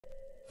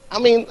I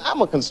mean,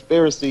 I'm a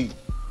conspiracy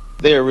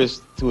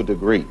theorist to a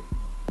degree.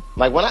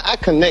 Like, when I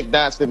connect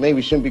dots that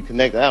maybe shouldn't be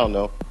connected, I don't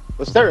know.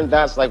 But certain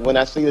dots, like when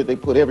I see that they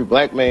put every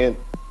black man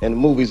in the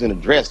movies in a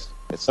dress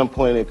at some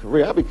point in their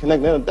career, I'll be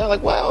connecting them down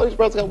like, wow, all these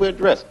brothers gotta wear a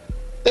dress.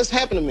 This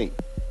happened to me.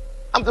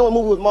 I'm doing a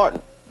movie with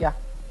Martin. Yeah.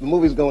 The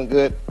movie's going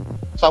good.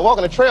 So I walk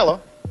in the trailer.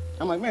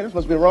 I'm like, man, this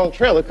must be the wrong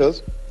trailer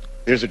because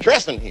there's a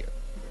dress in here.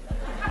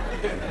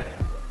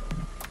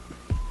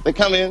 They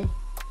come in.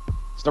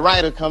 The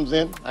writer comes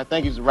in. I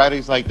think he's the writer.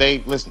 He's like,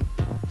 Dave, listen,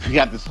 we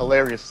got this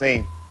hilarious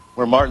scene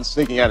where Martin's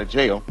sneaking out of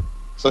jail.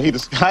 So he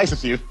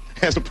disguises you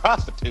as a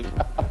prostitute.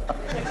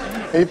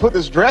 And he put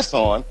this dress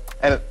on.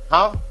 And,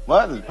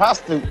 what? A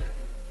prostitute?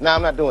 No,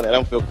 I'm not doing that. I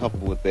don't feel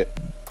comfortable with it.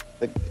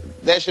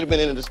 That should have been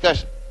in the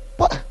discussion.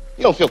 What?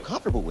 You don't feel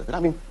comfortable with it? I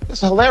mean,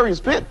 it's a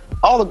hilarious bit.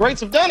 All the greats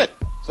have done it.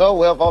 So,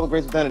 well, if all the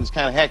greats have done it, it's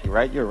kind of hacky,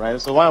 right? You're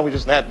right. So why don't we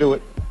just not do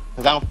it?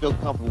 Because I don't feel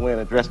comfortable wearing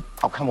a dress.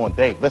 Oh, come on,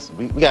 Dave. Listen,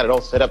 we got it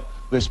all set up.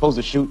 We're supposed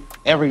to shoot.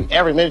 Every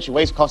minute you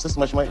waste costs this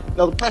much money.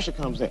 No, the pressure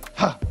comes in.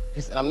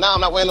 He said, I'm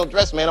not wearing no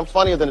dress, man. I'm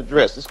funnier than a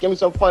dress. Just give me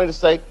something funny to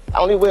say. I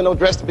don't need to wear no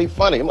dress to be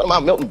funny. Am I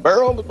Milton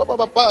Berle?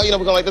 You know,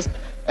 we're going like this.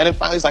 And then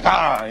finally he's like,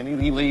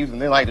 and he leaves. And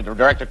then like the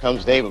director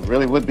comes, Dave, it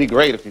really would be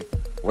great if you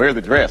wear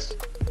the dress.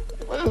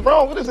 What is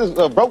wrong? What is this,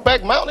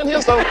 Brokeback Mountain in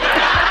here? So then,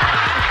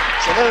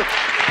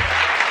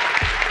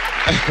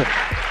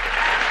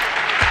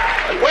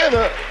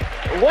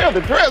 wear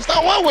the dress. I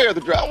don't want to wear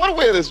the dress. I want to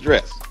wear this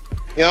dress.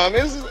 You know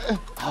what I mean?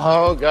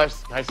 Oh, gosh,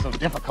 this guy's so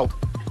difficult.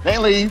 They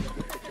leave.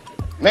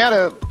 Now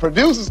the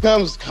producers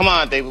come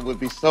on, David would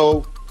be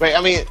so great.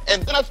 I mean,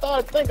 and then I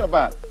started thinking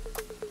about it.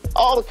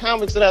 All the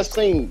comics that I've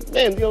seen,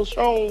 man, you know,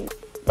 strong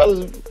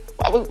brothers,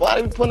 why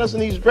are they putting us in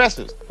these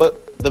dresses?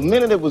 But the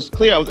minute it was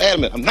clear, I was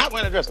adamant, I'm not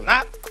wearing the dress. I'm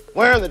not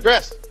wearing the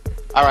dress.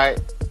 All right,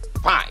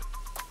 fine.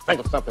 Think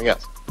of something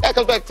else. That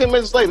comes back 10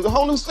 minutes later. The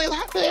whole new scene.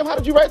 Damn, how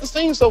did you write the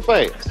scene so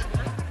fast?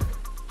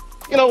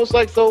 You know, it's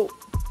like, so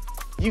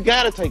you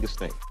got to take a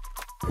stand.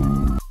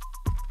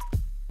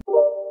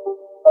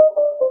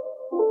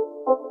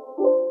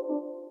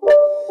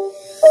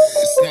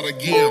 It's not a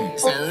game,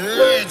 it's a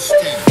rich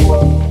thing.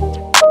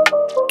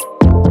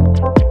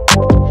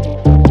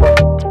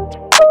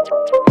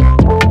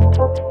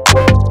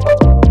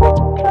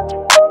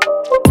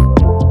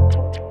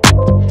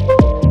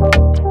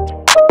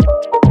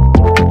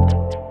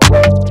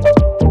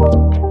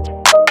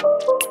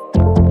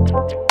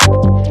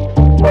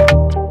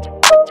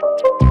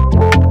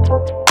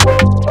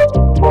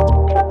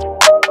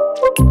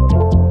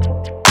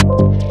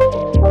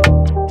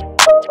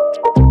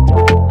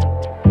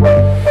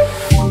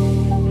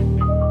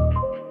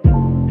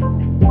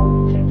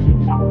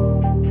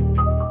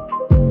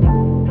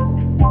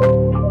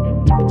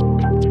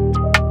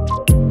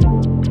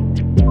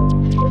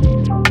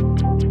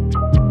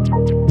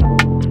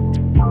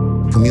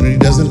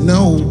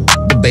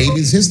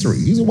 History.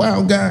 He's a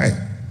wild guy.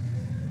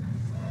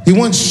 He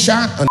once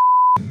shot a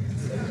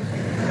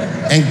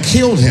and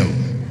killed him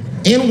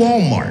in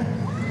Walmart.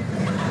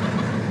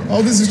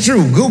 Oh, this is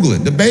true. Google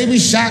it. The baby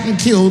shot and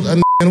killed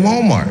a in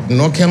Walmart in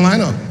North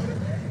Carolina.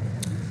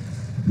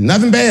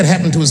 Nothing bad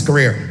happened to his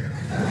career.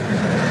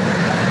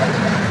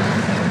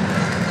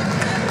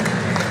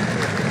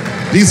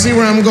 Do you see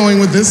where I'm going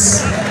with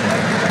this?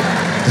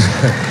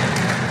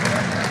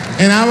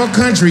 In our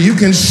country, you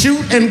can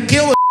shoot and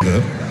kill a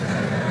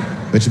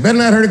but you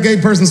better not hurt a gay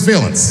person's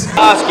feelings.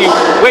 I ask you,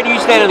 where do you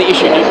stand on the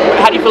issue?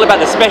 How do you feel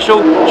about the special?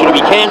 Should it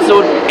be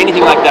cancelled?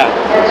 Anything like that?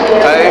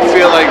 I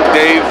feel like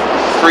Dave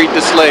freed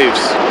the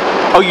slaves.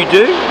 Oh, you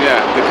do?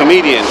 Yeah, the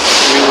comedians.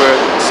 We were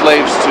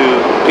slaves to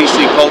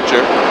PC culture,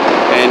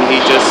 and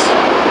he just,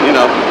 you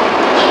know,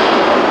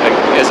 like,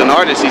 as an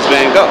artist, he's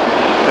Van Gogh.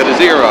 Cut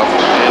his ear off,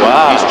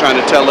 and he's trying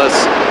to tell us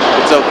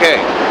it's okay.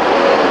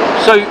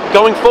 So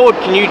going forward,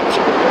 can you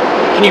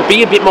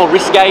be a bit more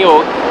risque,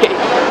 or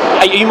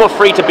are you more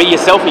free to be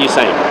yourself, are you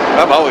saying?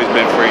 I've always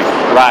been free.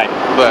 Right.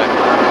 But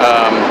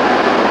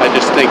I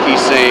just think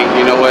he's saying,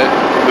 you know what,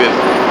 with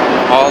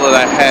all that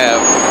I have,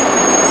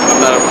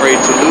 I'm not afraid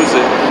to lose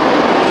it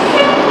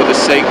for the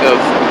sake of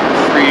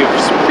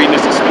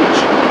freeness of speech.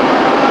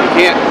 You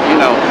can't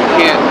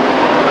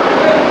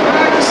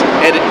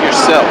edit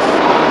yourself.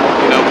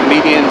 You know,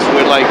 comedians,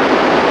 we're like,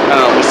 I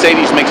don't know,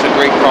 Mercedes makes a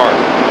great car.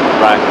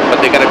 Right. But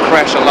they got to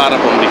crash a lot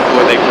of them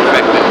before they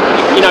perfect it.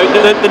 You know,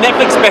 the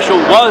Netflix special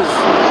was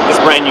this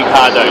brand new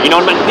car, though. You know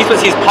what I mean? This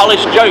was his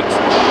polished jokes.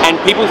 And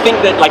people think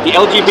that, like, the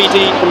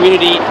LGBT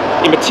community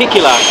in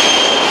particular,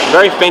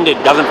 very offended,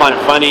 doesn't find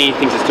it funny,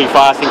 thinks it's too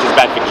fast, thinks it's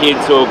bad for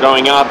kids who are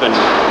growing up and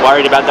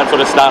worried about that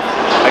sort of stuff.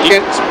 I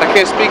can't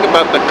speak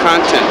about the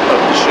content of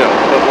the show,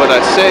 but what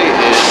I say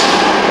is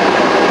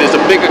there's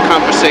a bigger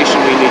conversation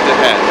we need to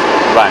have.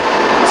 Right.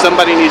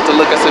 Somebody needs to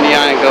look us in the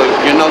eye and go,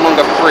 you're no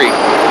longer free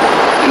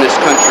in this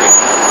country.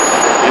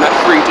 You're not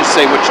free to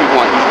say what you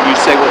want. You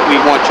say what we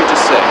want you to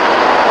say.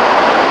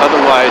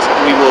 Otherwise,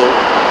 we will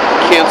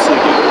cancel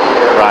you.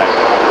 Right.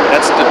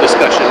 That's the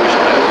discussion we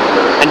should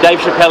have. And Dave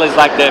Chappelle is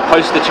like the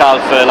poster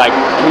child for like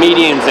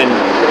comedians and,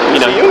 you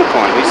know. He's a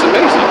unicorn. He's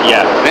amazing.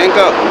 Yeah. Van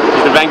Gogh.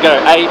 He's the Van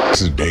Gogh. Hey.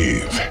 This is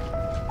Dave.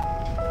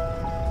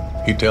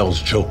 He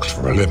tells jokes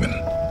for a living.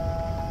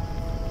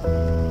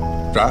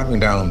 Driving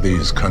down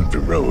these country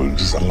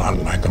roads is a lot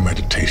like a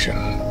meditation.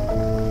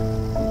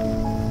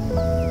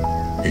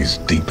 He's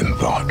deep in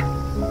thought,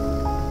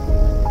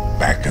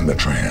 back in the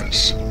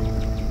trance.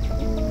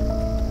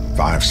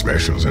 5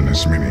 specials in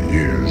as many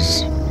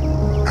years.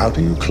 How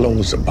do you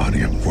close a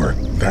body of work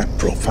that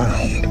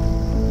profound?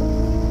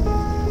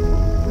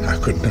 I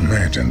couldn't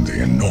imagine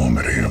the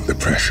enormity of the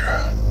pressure.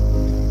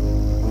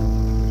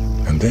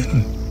 And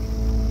then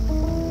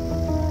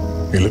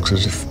he looks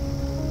as if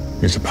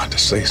he's about to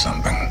say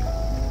something.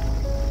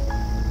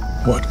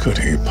 What could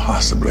he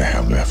possibly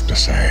have left to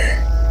say?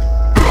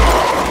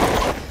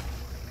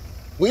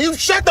 Will you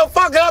shut the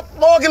fuck up,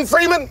 Morgan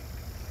Freeman?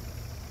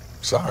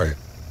 Sorry.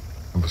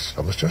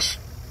 I was just...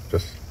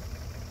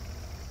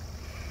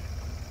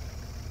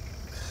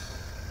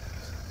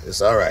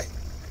 It's all right.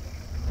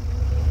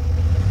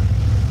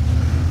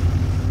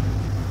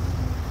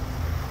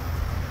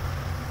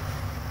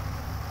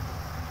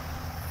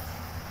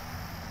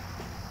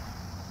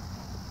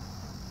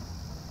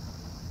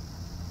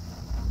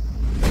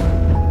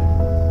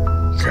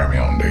 Carry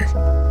on, Dave.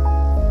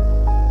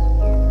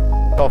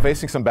 Well,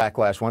 facing some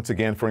backlash once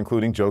again for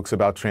including jokes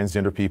about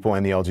transgender people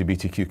and the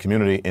LGBTQ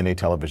community in a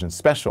television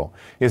special.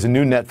 He has a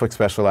new Netflix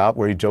special out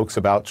where he jokes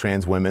about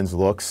trans women's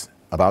looks,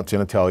 about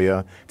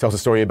genitalia, tells a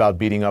story about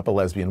beating up a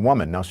lesbian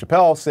woman. Now,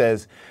 Chappelle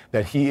says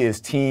that he is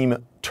Team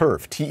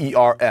TERF,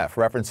 T-E-R-F,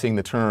 referencing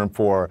the term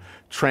for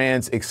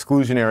trans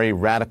exclusionary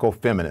radical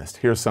feminist.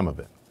 Here's some of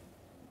it.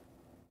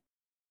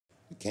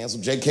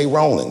 Cancel J.K.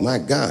 Rowling. My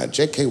God,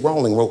 J.K.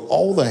 Rowling wrote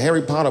all the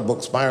Harry Potter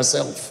books by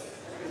herself.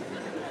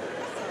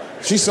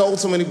 She sold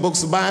so many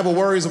books, the Bible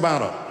worries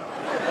about her.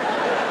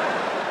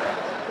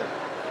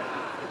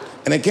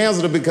 And they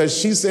canceled her because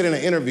she said in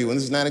an interview, and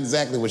this is not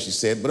exactly what she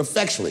said, but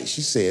effectually,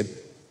 she said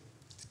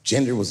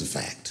gender was a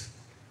fact.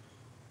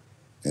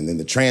 And then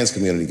the trans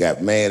community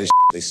got mad as shit.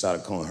 They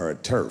started calling her a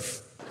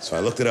TERF. So I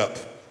looked it up.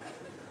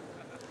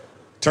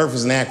 TERF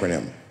is an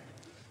acronym.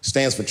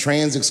 Stands for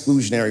Trans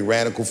Exclusionary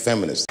Radical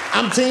Feminist.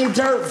 I'm Team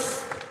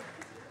TERF.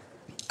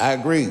 I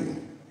agree.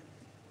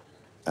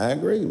 I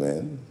agree,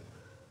 man.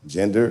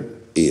 Gender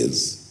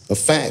is a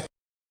fact.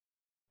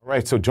 All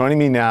right, so joining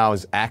me now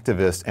is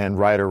activist and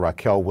writer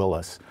Raquel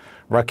Willis.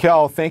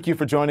 Raquel, thank you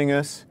for joining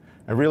us.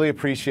 I really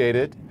appreciate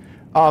it.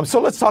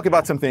 So let's talk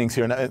about some things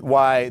here and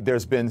why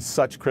there's been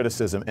such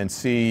criticism and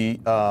see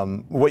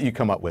what you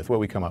come up with, what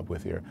we come up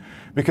with here.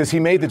 Because he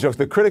made the jokes.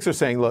 The critics are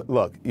saying,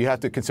 look, you have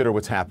to consider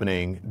what's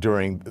happening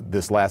during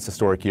this last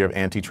historic year of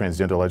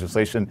anti-transgender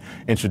legislation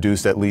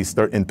introduced at least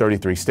in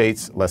 33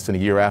 states, less than a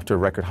year after a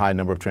record high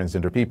number of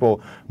transgender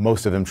people,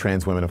 most of them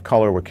trans women of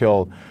color, were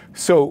killed.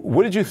 So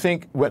what did you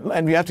think,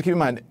 and you have to keep in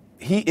mind,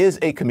 he is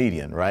a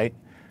comedian, right?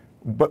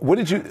 But what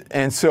did you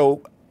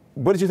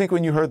think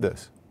when you heard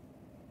this?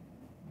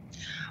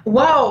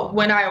 Well,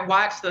 when I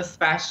watched the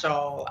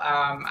special,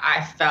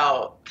 I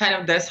felt kind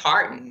of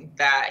disheartened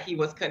that he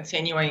was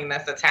continuing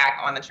this attack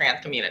on the trans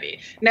community.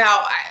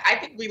 Now, I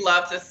think we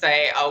love to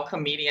say, oh,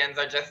 comedians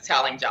are just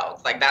telling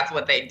jokes, like that's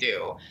what they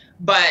do.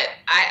 But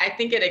I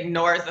think it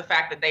ignores the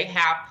fact that they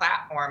have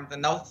platforms,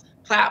 and those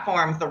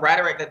platforms, the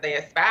rhetoric that they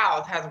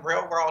espouse has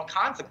real world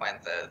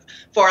consequences.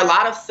 For a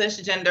lot of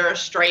cisgender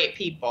straight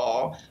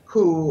people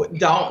who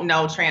don't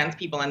know trans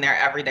people in their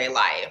everyday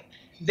life,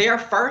 their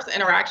first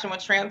interaction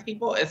with trans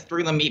people is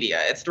through the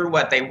media. It's through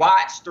what they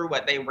watch, through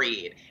what they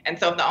read. And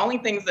so the only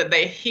things that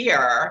they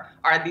hear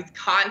are these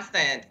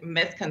constant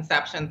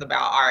misconceptions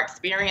about our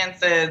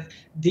experiences,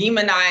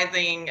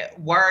 demonizing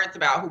words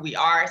about who we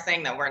are,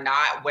 saying that we're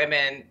not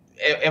women,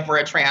 if we're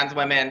a trans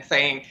woman,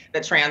 saying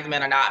that trans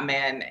men are not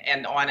men,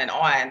 and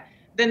on,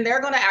 then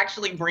they're going to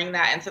actually bring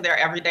that into their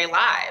everyday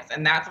lives.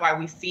 And that's why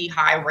we see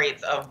high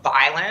rates of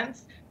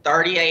violence.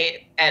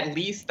 At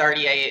least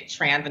 38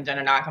 trans and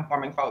gender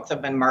nonconforming folks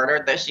have been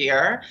murdered this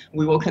year.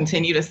 We will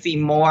continue to see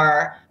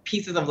more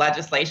pieces of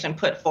legislation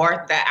put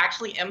forth that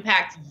actually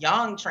impact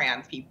young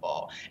trans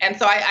people. And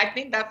so I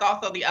think that's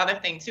also the other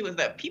thing too, is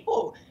that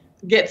people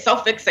get so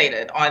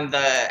fixated on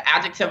the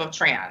adjective of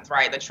trans,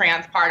 right? The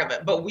trans part of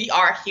it, but we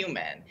are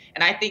human.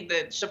 And I think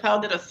that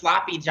Chappelle did a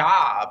sloppy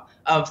job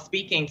of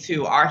speaking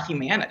to our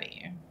humanity.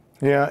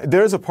 Yeah,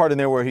 there's a part in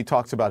there where he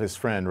talks about his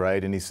friend,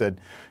 right? And he said,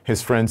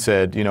 his friend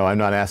said, you know, I'm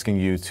not asking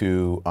you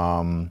to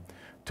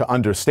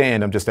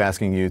understand. I'm just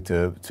asking you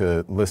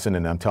to listen,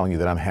 and I'm telling you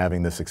that I'm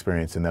having this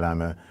experience and that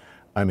I'm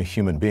a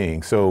human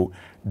being. So,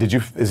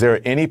 is there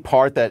any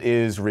part that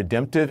is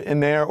redemptive in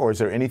there, or is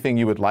there anything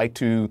you would like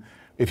to,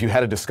 if you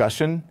had a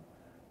discussion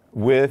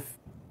with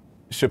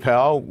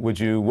Chappelle,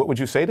 what would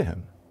you say to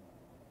him?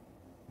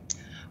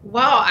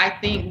 Well, I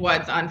think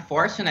what's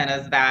unfortunate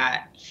is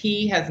that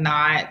he has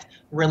not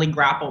really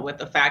grappled with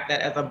the fact that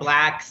as a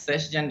Black,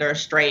 cisgender,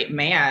 straight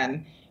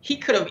man, he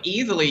could have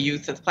easily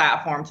used his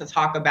platform to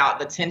talk about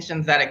the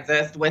tensions that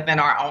exist within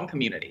our own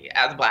community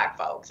as Black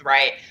folks,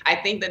 right? I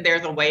think that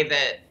there's a way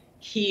that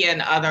he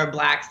and other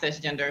Black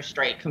cisgender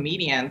straight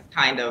comedians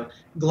kind of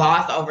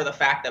gloss over the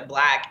fact that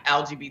Black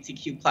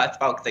LGBTQ plus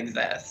folks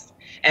exist.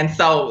 And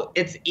so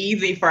it's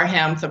easy for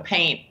him to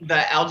paint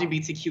the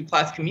LGBTQ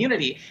plus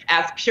community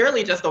as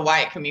purely just a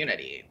white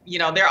community. You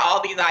know, there are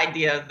all these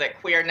ideas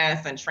that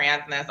queerness and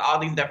transness, all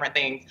these different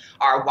things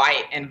are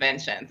white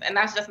inventions. And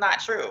that's just not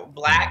true.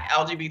 Black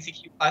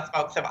LGBTQ plus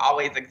folks have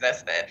always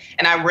existed.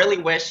 And I really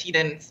wish he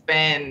didn't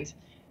spend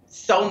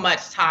so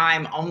much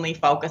time only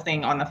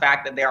focusing on the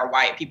fact that there are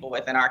white people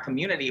within our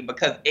community,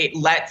 because it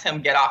lets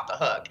him get off the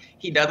hook.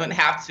 He doesn't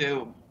have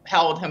to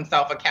hold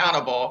himself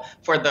accountable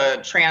for the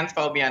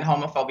transphobia and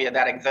homophobia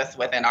that exists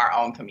within our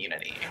own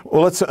community.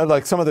 Well, let's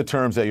like some of the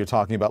terms that you're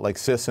talking about, like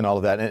cis and all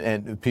of that,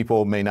 and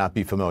people may not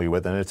be familiar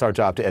with, and it's our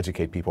job to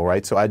educate people,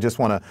 right? So I just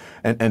want to,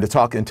 and to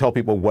talk and tell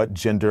people what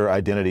gender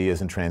identity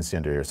is and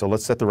transgender here. So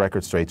let's set the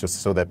record straight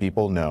just so that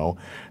people know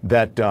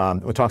that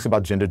it talks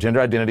about gender. Gender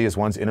identity is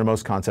one's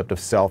innermost concept of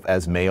self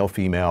as male,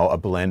 female, a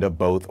blend of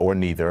both or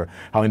neither,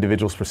 how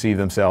individuals perceive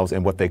themselves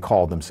and what they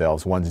call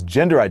themselves. One's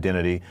gender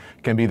identity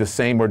can be the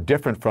same or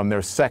different from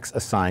their sex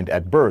assigned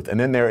at birth. And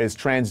then there is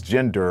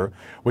transgender,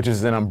 which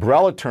is an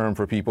umbrella term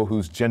for people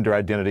whose gender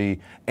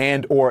identity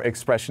and or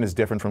expression is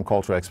different from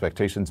cultural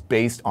expectations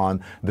based on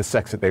the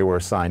sex that they were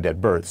assigned at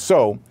birth.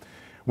 So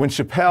when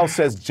Chappelle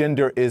says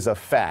gender is a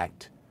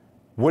fact,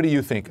 what do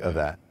you think of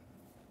that?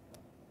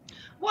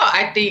 Well,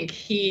 I think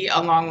he,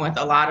 along with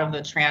a lot of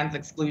the trans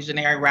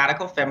exclusionary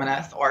radical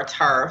feminists or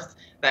TERFs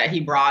that he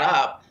brought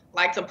up,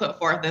 like to put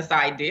forth this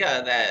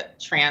idea that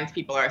trans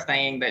people are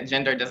saying that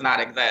gender does not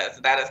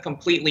exist. That is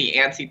completely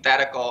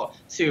antithetical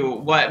to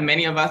what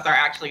many of us are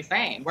actually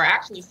saying. We're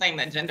actually saying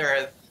that gender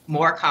is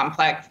more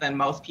complex than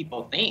most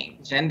people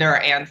think. Gender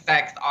and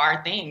sex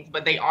are things,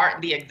 but they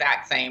aren't the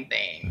exact same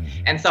thing.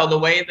 And so the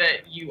way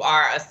that you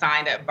are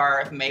assigned at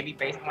birth, maybe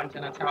based on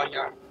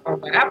genitalia or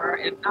whatever,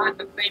 is not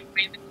the same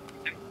way that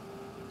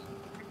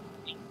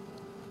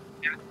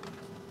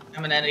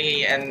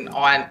femininity and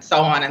so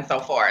on and so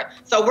forth.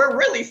 So we're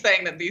really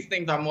saying that these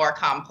things are more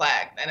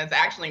complex, and it's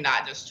actually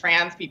not just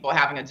trans people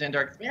having a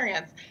gender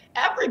experience.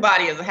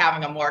 Everybody is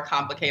having a more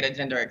complicated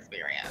gender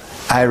experience.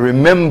 I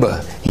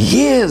remember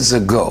years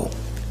ago,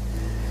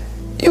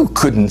 you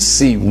couldn't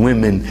see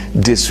women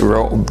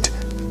disrobed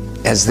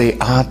as they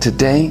are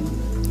today.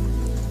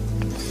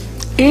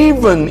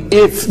 Even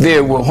if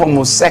there were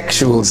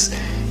homosexuals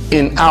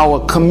in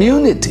our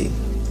community,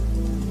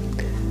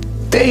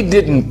 they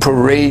didn't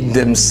parade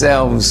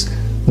themselves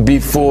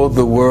before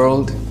the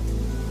world.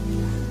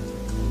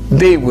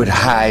 They would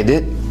hide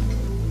it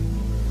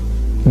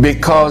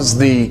because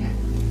the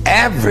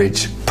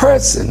average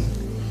person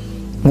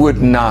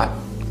would not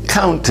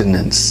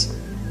countenance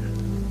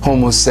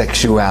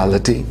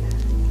homosexuality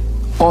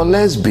or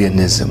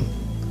lesbianism.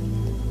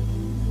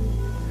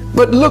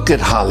 But look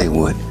at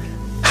Hollywood,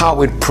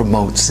 how it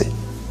promotes it.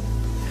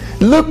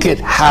 Look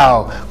at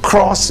how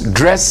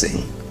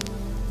cross-dressing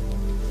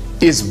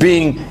is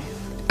being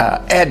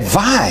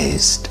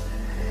advised,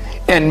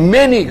 and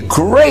many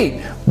great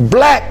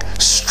Black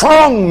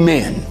strong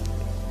men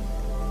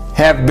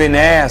have been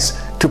asked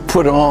to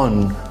put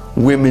on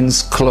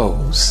women's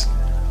clothes.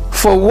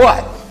 For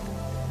what?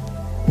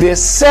 They're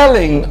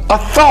selling a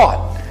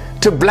thought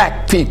to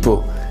Black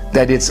people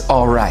that it's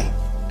all right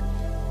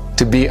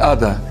to be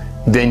other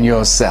than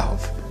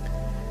yourself.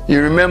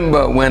 You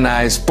remember when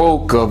I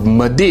spoke of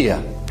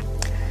Medea,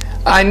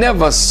 I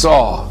never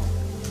saw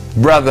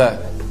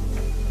Brother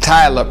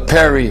Tyler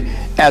Perry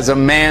as a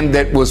man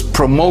that was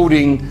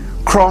promoting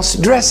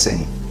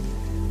cross-dressing.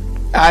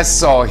 I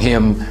saw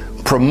him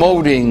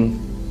promoting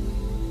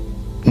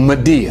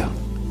Medea,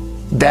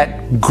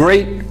 that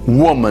great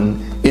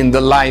woman in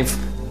the life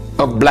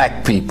of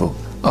Black people.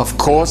 Of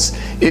course,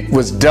 it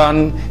was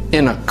done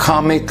in a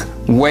comic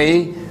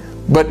way,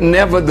 but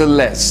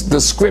nevertheless,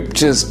 the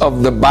scriptures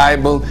of the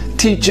Bible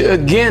teach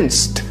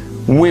against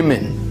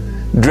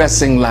women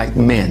dressing like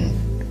men.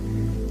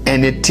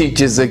 And it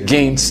teaches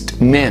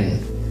against men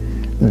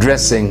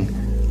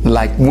dressing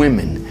like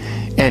women.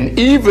 And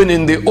even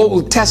in the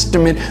Old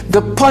Testament,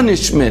 the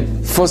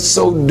punishment for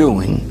so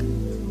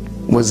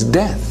doing was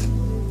death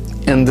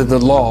under the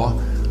law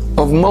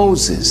of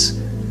Moses.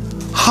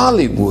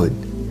 Hollywood,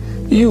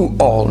 you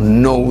all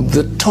know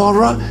the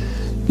Torah.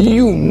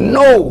 You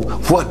know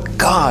what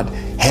God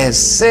has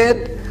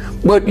said.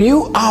 But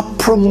you are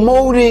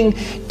promoting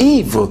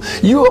evil.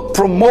 You are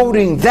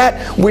promoting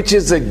that which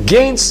is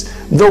against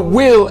the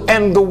will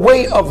and the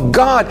way of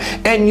God,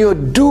 and you're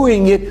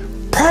doing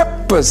it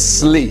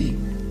purposely.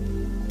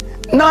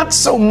 Not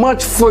so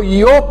much for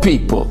your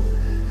people,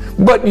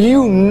 but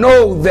you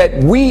know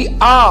that we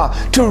are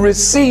to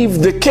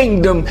receive the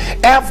kingdom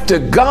after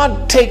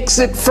God takes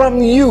it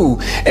from you,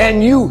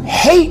 and you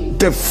hate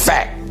the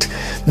fact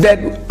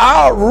that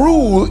our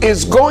rule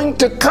is going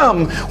to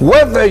come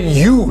whether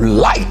you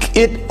like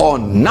it or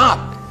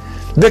not.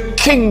 the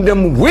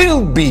kingdom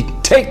will be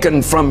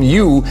taken from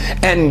you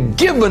and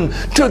given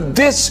to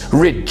this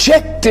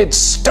rejected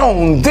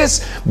stone,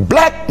 this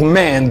black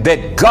man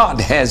that God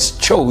has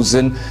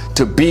chosen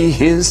to be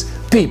his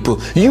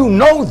people. You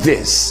know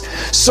this,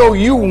 so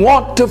you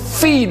want to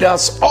feed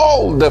us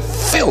all the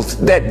filth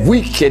that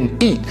we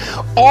can eat,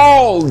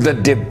 all the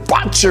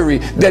debauchery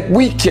that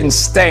we can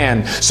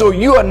stand. So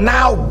you are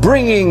now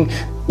bringing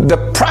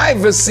the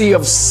privacy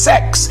of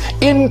sex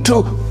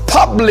into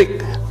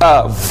public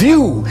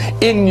view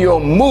in your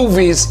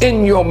movies,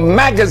 in your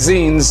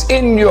magazines,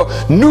 in your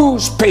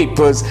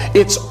newspapers.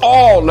 It's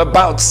all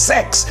about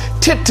sex,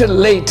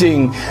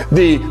 titillating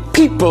the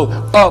people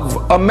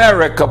of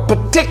America,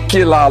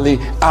 particularly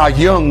our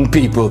young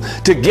people,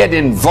 to get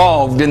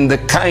involved in the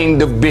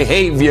kind of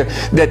behavior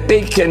that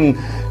they can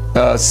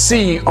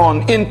see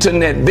on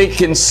internet. They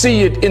can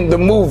see it in the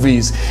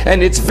movies,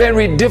 and it's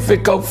very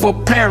difficult for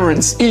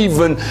parents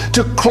even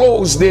to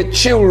close their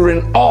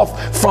children off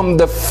from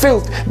the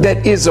filth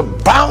that is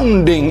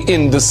abounding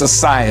in the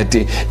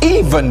society.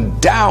 Even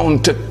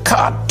down to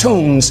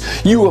cartoons,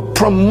 you are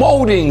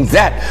promoting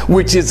that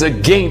which is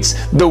against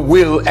the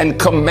will and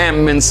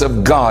commandments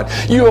of God.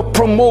 You're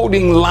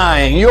promoting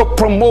lying, you're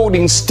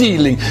promoting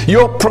stealing,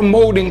 you're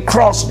promoting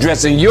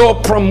cross-dressing, you're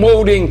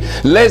promoting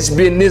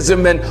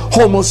lesbianism and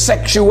homosexuality.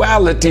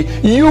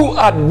 You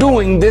are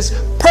doing this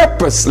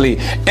purposely,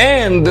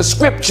 and the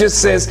scripture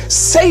says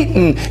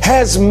Satan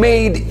has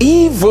made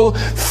evil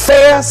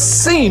fair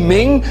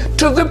seeming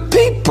to the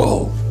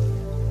people.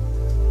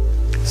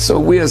 So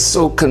we are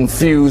so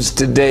confused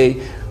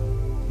today.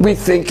 We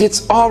think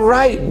it's all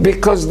right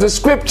because the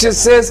scripture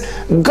says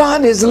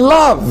God is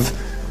love,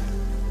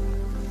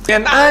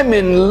 and I'm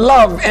in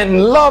love,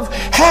 and love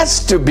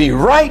has to be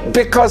right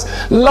because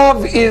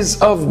love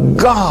is of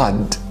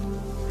God.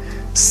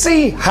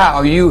 See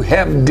how you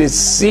have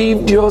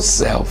deceived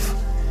yourself.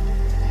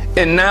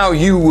 And now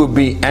you will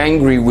be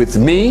angry with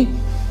me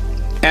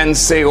and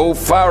say, oh,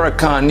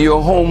 Farrakan, you're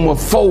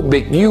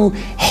homophobic. You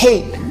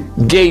hate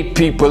gay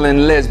people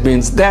and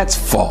lesbians. That's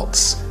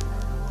false.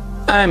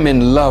 I'm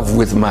in love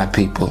with my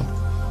people.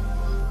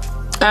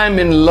 I'm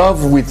in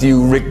love with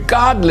you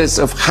regardless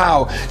of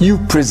how you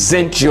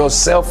present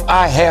yourself.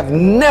 I have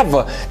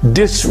never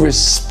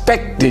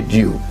disrespected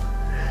you.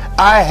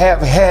 I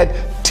have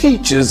had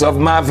teachers of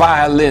my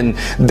violin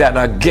that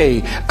are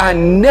gay. I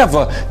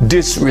never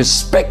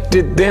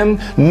disrespected them,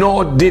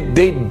 nor did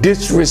they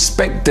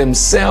disrespect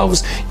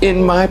themselves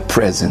in my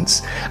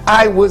presence.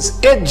 I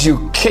was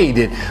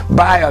educated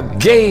by a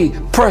gay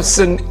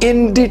person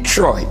in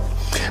Detroit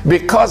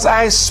because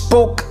I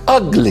spoke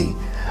ugly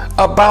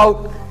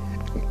about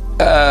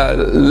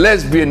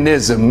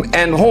lesbianism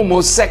and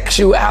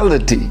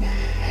homosexuality,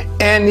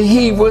 and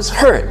he was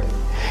hurt.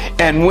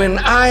 And when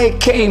I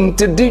came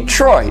to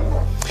Detroit,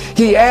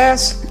 he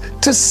asked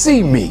to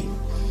see me,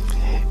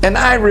 and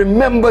I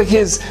remember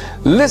his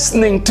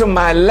listening to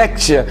my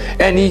lecture,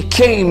 and he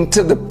came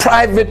to the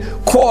private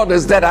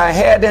quarters that I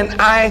had, and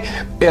I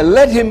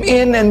let him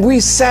in, and we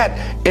sat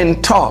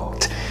and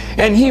talked,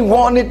 and he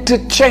wanted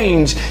to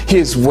change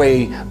his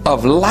way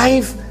of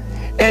life,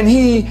 and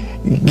he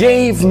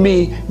gave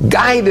me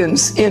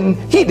guidance in,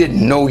 he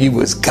didn't know he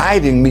was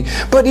guiding me,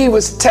 but he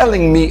was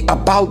telling me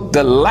about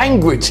the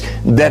language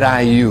that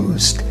I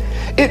used.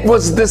 It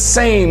was the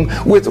same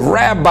with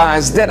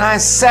rabbis that I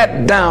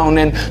sat down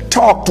and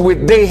talked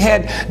with. They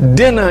had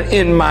dinner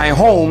in my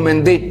home,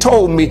 and they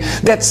told me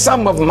that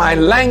some of my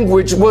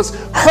language was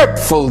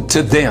hurtful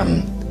to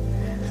them.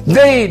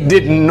 They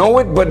didn't know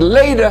it, but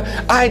later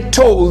I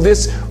told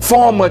this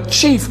former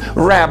chief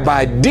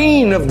rabbi,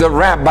 dean of the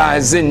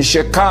rabbis in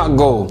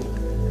Chicago,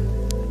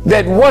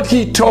 that what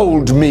he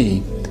told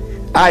me,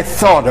 I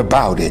thought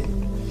about it.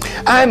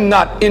 I'm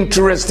not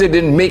interested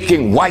in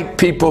making white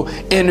people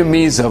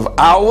enemies of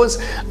ours.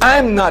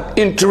 I'm not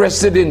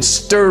interested in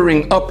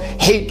stirring up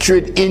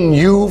hatred in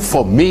you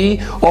for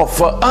me or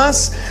for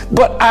us,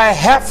 but I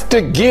have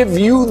to give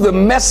you the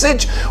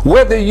message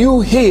whether you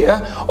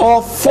hear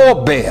or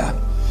forbear.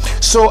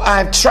 So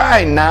I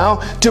try now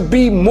to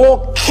be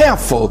more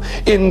careful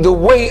in the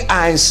way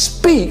I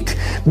speak,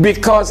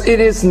 because it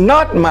is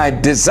not my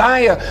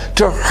desire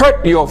to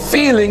hurt your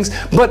feelings,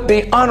 but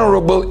the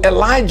Honorable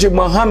Elijah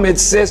Muhammad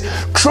says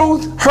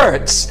truth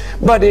hurts,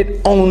 but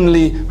it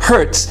only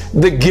hurts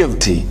the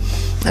guilty.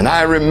 And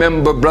I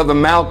remember Brother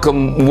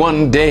Malcolm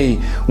one day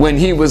when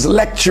he was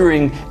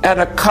lecturing at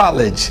a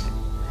college,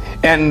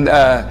 and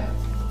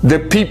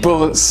the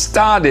people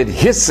started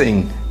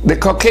hissing, the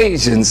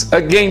Caucasians,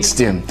 against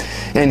him.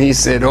 And he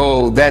said,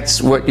 oh,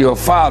 that's what your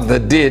father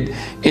did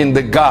in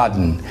the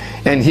garden.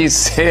 And he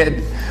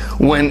said,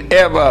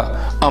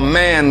 whenever a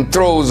man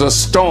throws a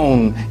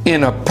stone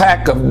in a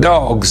pack of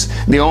dogs,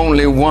 the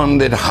only one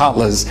that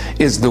hollers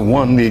is the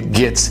one that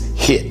gets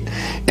hit.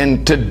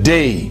 And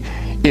today,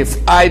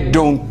 if I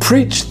don't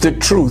preach the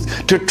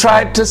truth to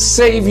try to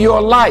save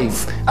your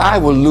life, I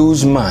will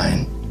lose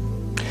mine.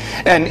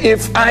 And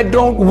if I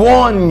don't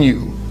warn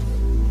you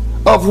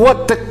of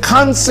what the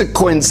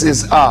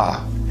consequences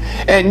are,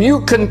 and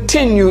you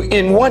continue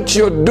in what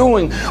you're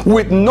doing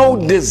with no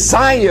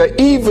desire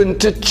even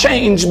to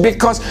change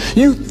because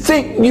you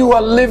think you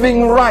are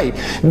living right.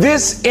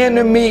 This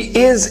enemy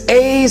is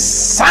a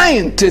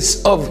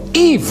scientist of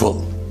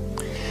evil.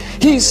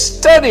 He's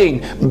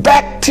studying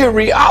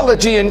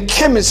bacteriology and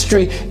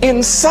chemistry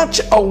in such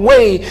a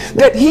way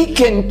that he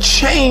can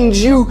change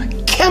you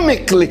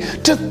chemically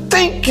to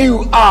think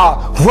you are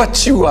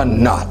what you are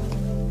not.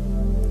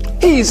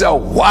 He's a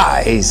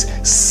wise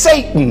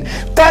Satan.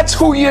 That's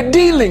who you're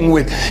dealing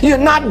with. You're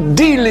not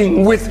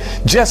dealing with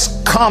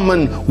just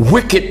common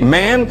wicked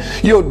man.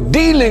 You're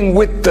dealing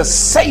with the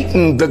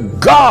Satan, the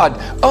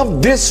God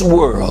of this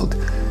world.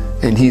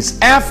 And he's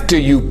after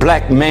you,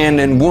 black man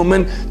and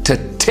woman, to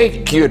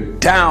take you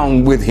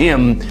down with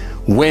him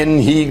when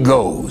he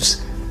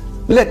goes.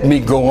 Let me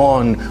go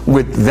on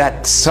with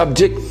that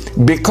subject,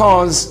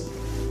 because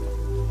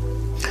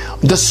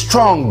the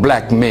strong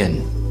black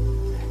men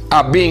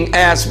are being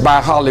asked by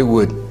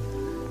Hollywood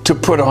to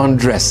put on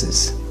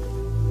dresses.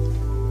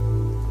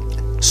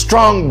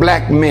 Strong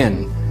black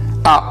men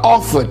are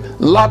offered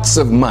lots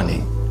of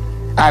money.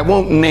 I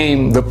won't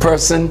name the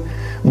person,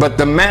 but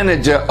the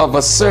manager of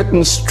a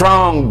certain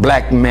strong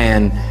black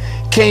man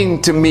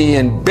came to me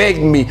and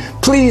begged me,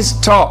 please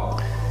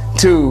talk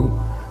to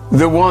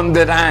the one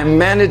that I'm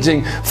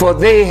managing, for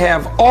they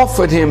have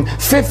offered him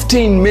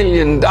 $15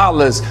 million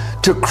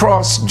to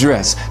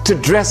cross-dress, to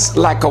dress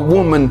like a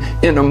woman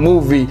in a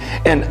movie,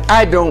 and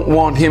I don't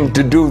want him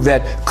to do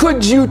that.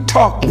 Could you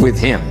talk with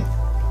him?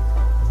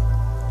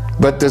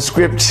 But the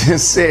scripture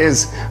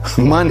says,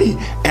 money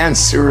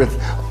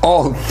answereth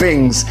all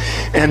things.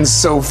 And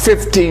so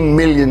 $15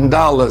 million,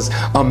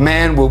 a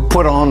man will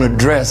put on a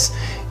dress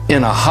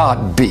in a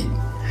heartbeat.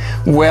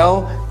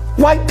 Well,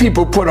 white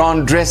people put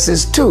on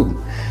dresses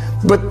too,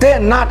 but they're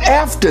not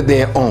after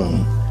their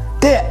own.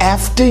 They're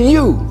after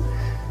you.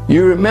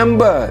 You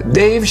remember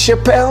Dave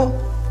Chappelle?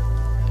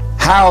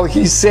 How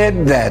he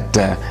said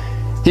that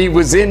he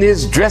was in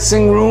his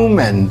dressing room,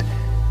 and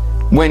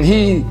when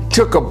he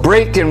took a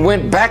break and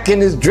went back in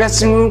his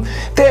dressing room,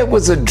 there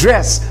was a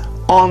dress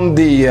on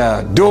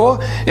the door,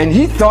 and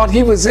he thought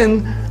he was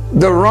in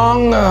the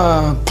wrong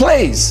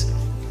place.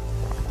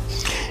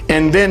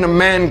 And then a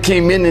man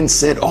came in and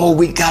said, oh,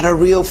 we got a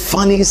real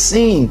funny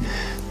scene.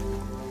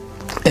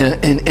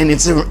 And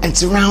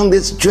it's around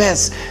this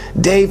dress.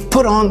 Dave,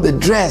 put on the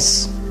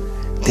dress.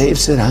 Dave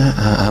said,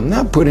 I'm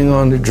not putting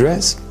on the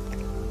dress.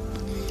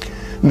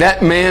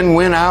 That man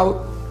went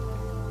out,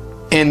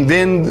 and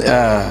then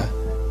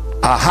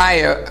a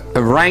higher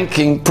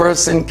ranking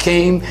person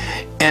came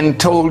and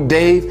told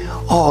Dave,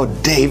 oh,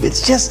 Dave,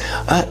 it's just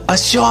a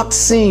short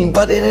scene,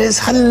 but it is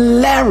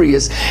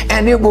hilarious,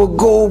 and it will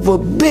go over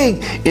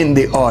big in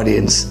the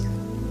audience.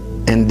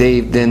 And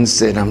Dave then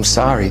said, I'm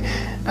sorry,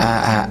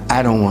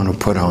 I don't want to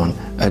put on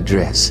a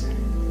dress.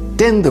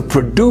 Then the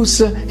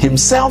producer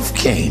himself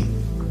came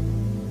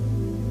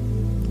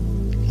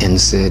and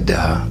said,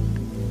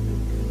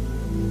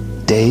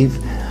 Dave,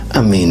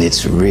 I mean,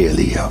 it's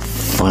really a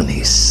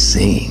funny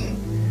scene.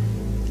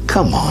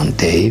 Come on,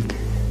 Dave.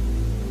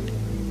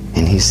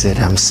 And he said,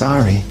 I'm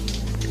sorry,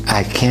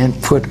 I can't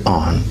put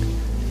on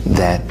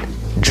that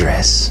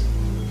dress.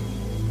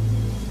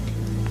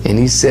 And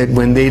he said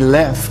when they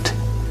left,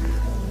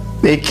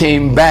 they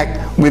came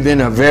back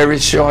within a very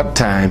short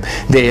time.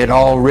 They had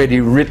already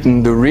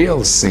written the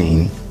real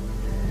scene,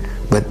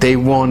 but they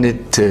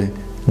wanted to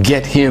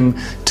get him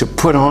to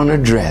put on a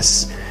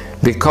dress,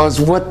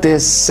 because what they're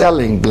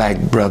selling, black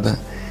brother,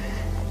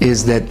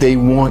 is that they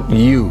want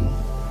you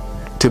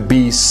to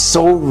be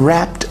so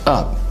wrapped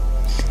up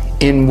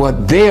in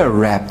what they're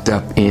wrapped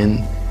up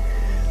in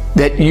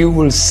that you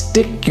will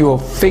stick your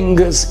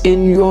fingers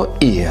in your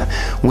ear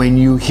when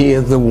you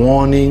hear the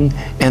warning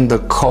and the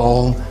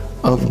call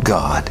of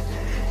God.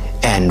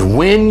 And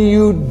when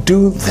you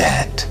do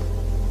that,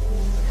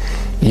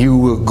 you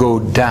will go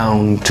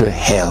down to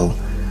hell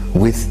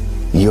with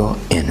your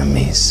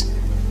enemies.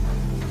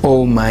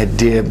 Oh, my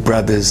dear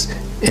brothers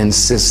and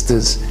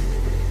sisters,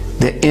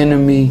 the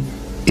enemy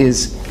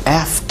is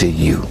after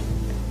you.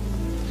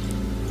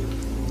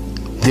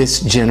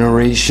 This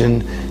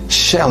generation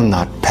shall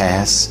not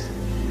pass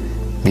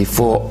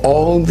before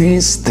all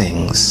these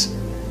things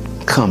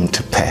come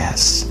to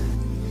pass.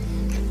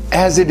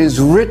 As it is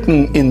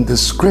written in the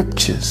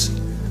scriptures,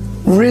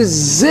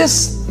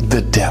 resist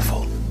the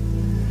devil,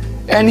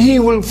 and he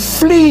will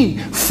flee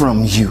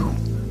from you.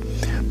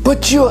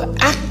 But you're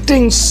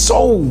acting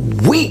so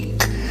weak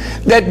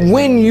that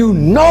when you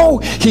know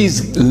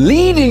he's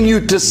leading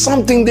you to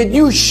something that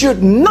you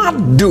should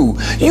not do,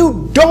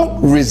 you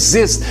don't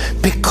resist,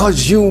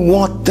 because you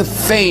want the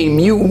fame,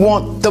 you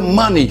want the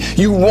money,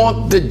 you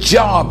want the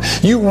job,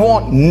 you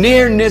want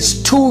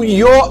nearness to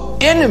your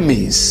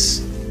enemies.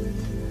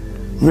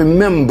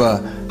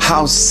 Remember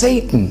how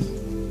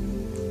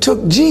Satan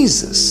took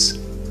Jesus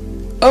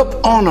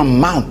up on a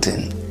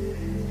mountain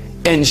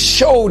and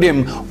showed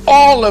him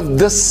all of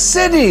the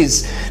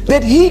cities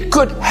that he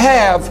could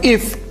have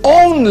if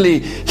only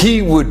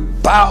he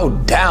would bow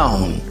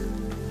down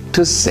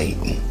to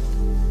Satan.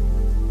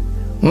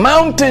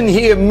 Mountain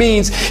here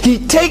means he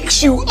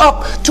takes you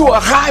up to a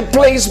high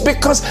place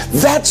because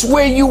that's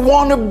where you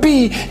want to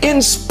be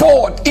in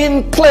sport,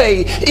 in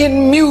play,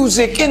 in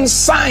music, in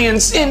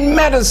science, in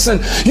medicine.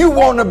 You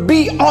want to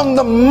be on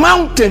the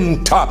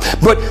mountaintop.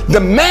 But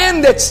the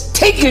man that's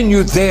taking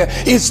you there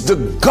is the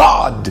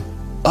God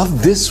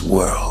of this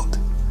world.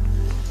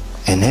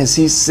 And as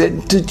he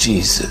said to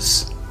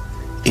Jesus,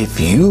 if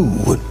you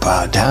would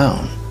bow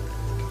down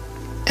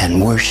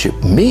and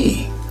worship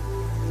me,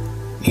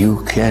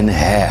 you can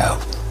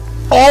have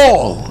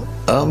all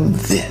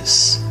of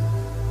this.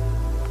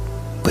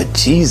 But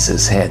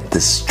Jesus had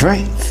the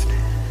strength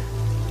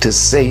to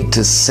say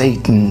to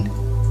Satan,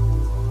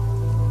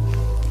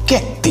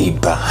 get thee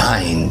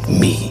behind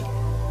me,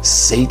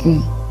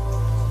 Satan.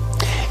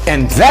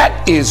 And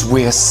that is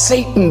where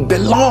Satan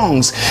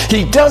belongs.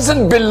 He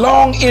doesn't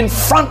belong in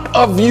front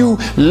of you,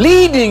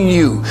 leading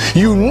you.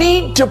 You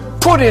need to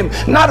put him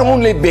not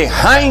only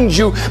behind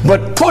you,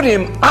 but put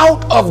him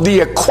out of the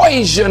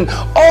equation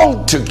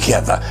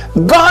altogether.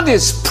 God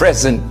is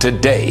present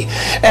today.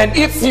 And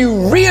if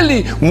you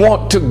really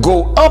want to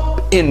go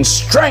up in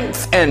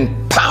strength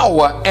and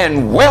power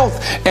and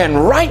wealth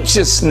and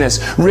righteousness,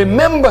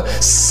 remember,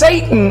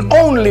 Satan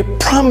only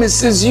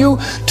promises you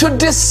to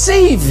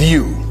deceive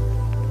you.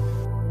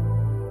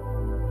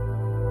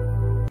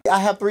 I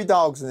have 3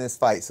 dogs in this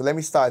fight, so let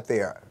me start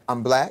there.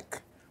 I'm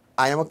black,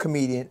 I am a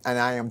comedian, and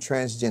I am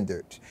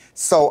transgendered.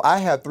 So I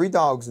have 3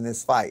 dogs in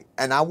this fight,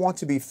 and I want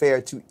to be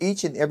fair to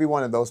each and every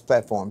one of those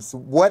platforms.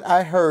 What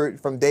I heard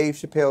from Dave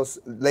Chappelle's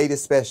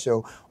latest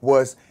special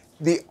was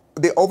the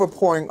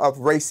overpouring of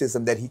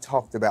racism that he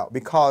talked about,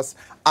 because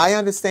I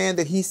understand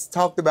that he's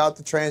talked about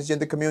the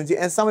transgender community,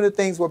 and some of the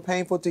things were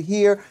painful to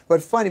hear,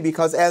 but funny,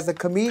 because as a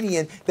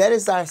comedian, that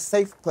is our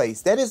safe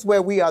place. That is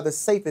where we are the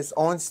safest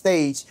on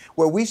stage,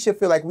 where we should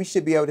feel like we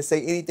should be able to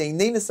say anything.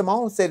 Nina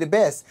Simone said it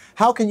best.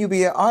 How can you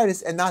be an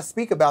artist and not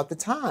speak about the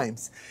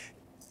times?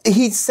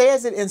 He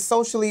says it in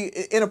socially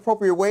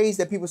inappropriate ways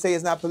that people say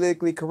is not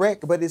politically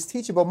correct, but it's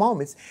teachable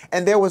moments.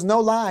 And there was no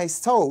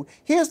lies told.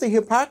 Here's the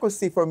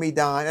hypocrisy for me,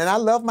 Don. And I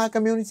love my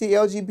community,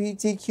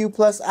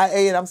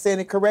 LGBTQ+IA, and I'm saying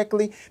it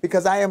correctly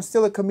because I am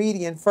still a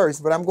comedian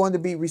first, but I'm going to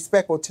be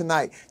respectful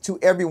tonight to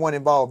everyone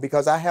involved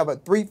because I have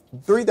three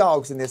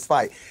dogs in this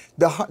fight.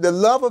 The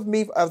love of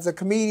me as a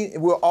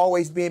comedian will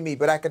always be in me,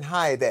 but I can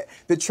hide that.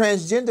 The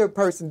transgender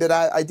person that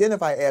I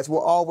identify as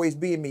will always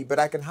be in me, but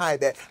I can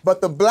hide that.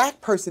 But the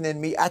black person in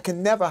me, I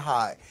can never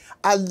hide.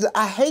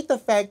 I hate the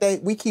fact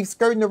that we keep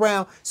skirting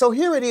around. So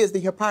here it is, the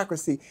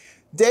hypocrisy.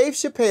 Dave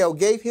Chappelle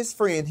gave his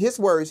friend, his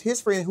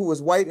friend who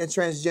was white and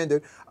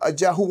transgendered,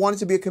 who wanted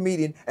to be a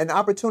comedian, an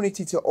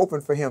opportunity to open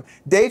for him.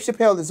 Dave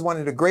Chappelle is one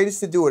of the greatest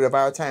to do it of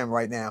our time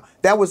right now.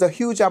 That was a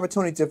huge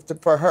opportunity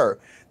for her.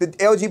 The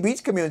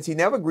LGBT community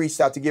never reached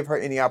out to give her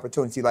any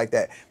opportunity like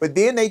that. But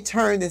then they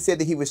turned and said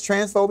that he was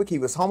transphobic, he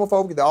was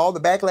homophobic, all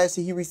the backlash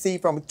that he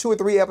received from 2 or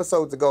 3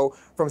 episodes ago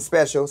from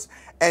specials.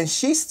 And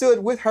she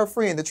stood with her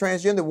friend, the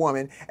transgender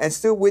woman, and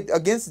stood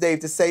against Dave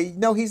to say,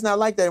 no, he's not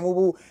like that.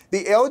 And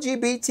the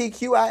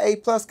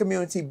LGBTQIA+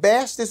 community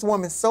bashed this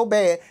woman so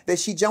bad that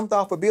she jumped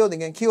off a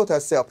building and killed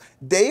herself.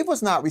 Dave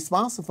was not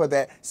responsible for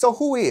that. So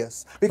who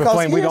is? Because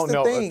Flame, here's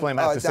the thing, Flame,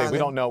 I have to say, we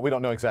don't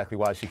know exactly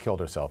why she killed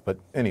herself. But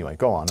anyway,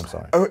 go on. I'm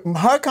sorry.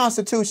 Her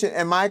constitution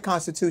and my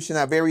constitution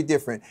are very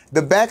different.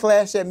 The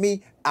backlash at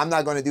me, I'm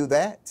not going to do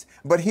that.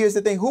 But here's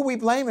the thing, who are we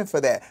blaming for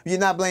that? You're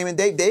not blaming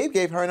Dave. Dave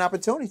gave her an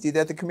opportunity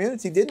that the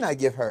community did not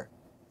give her.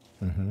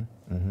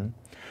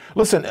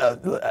 Listen,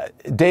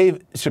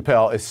 Dave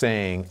Chappelle is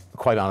saying,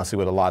 quite honestly,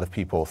 what a lot of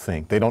people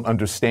think. They don't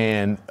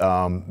understand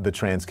the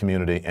trans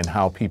community and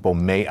how people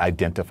may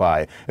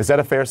identify. Is that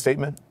a fair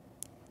statement?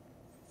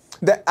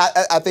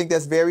 I think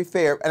that's very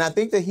fair. And I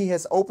think that he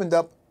has opened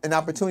up an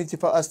opportunity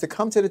for us to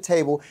come to the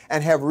table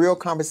and have real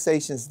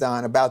conversations,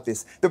 Don, about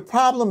this. The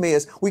problem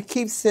is we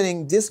keep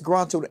sending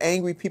disgruntled,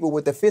 angry people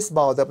with their fists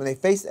balled up and they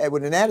face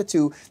with an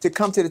attitude to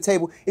come to the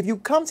table. If you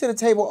come to the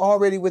table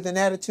already with an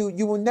attitude,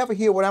 you will never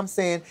hear what I'm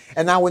saying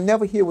and I will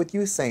never hear what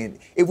you're saying.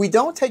 If we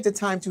don't take the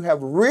time to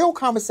have real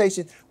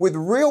conversations with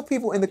real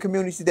people in the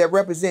community that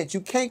represent,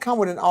 you can't come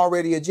with an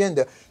already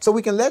agenda. So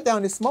we can let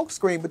down this smoke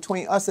screen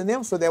between us and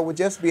them so there will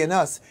just be an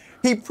us.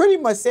 He pretty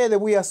much said that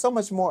we are so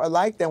much more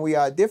alike than we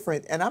are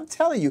different. And I'm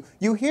telling you,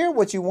 you hear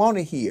what you want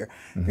to hear.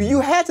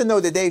 You had to know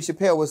that Dave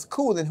Chappelle was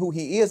cool in who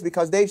he is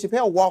because Dave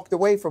Chappelle walked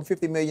away from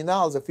 $50 million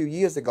a few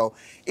years ago.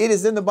 It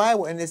is in the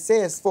Bible and it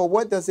says, for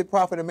what does it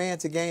profit a man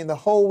to gain the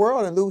whole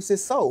world and lose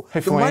his soul? Hey,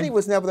 the money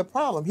was never the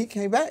problem. He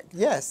came back,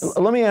 yes.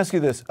 Let me ask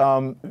you this,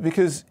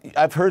 because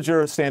I've heard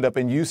your stand-up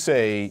and you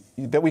say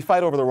that we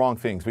fight over the wrong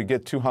things. We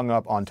get too hung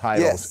up on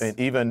titles, and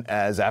even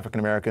as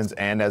African-Americans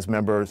and as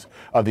members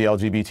of the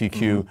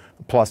LGBTQ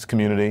plus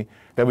community,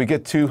 that we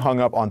get too hung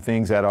up on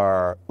things that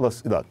are, look,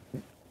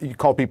 you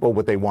call people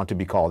what they want to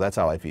be called. That's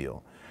how I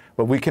feel.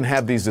 But we can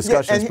have these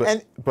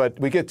discussions, but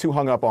we get too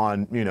hung up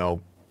on, you know,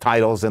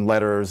 titles and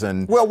letters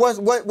and. Well, what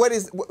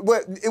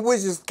it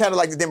was just kind of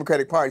like the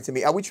Democratic Party to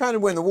me. Are we trying to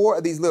win the war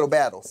or these little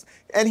battles?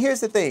 And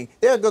here's the thing: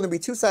 there are going to be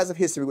two sides of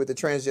history with the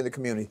transgender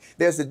community.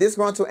 There's the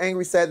disgruntled,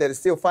 angry side that is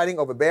still fighting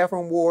over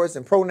bathroom wars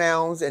and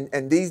pronouns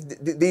and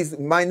these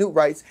minute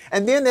rights.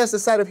 And then there's the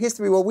side of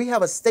history where we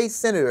have a state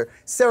senator,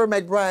 Sarah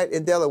McBride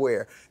in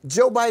Delaware.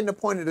 Joe Biden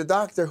appointed a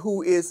doctor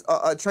who is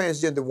a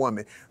transgender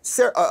woman.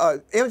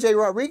 MJ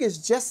Rodriguez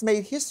just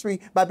made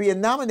history by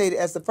being nominated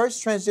as the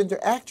first transgender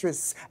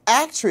actress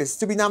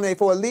to be nominated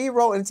for a lead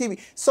role in TV.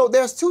 So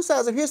there's two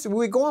sides of history.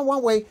 We're going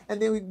one way,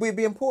 and then we're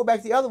being pulled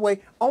back the other way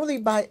only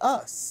by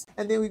us.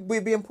 And then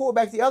we're being pulled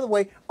back the other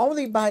way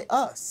only by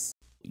us.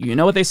 You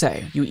know what they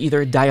say, you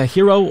either die a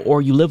hero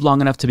or you live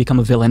long enough to become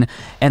a villain.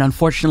 And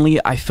unfortunately,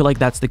 I feel like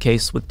that's the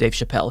case with Dave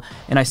Chappelle.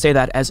 And I say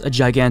that as a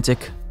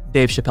gigantic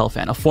Dave Chappelle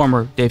fan, a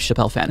former Dave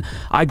Chappelle fan.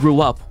 I grew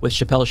up with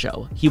Chappelle's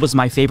show. He was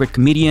my favorite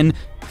comedian,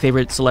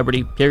 favorite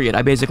celebrity, period.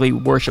 I basically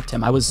worshipped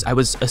him. I was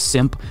a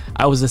simp.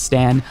 I was a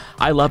stan.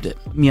 I loved it.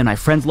 Me and my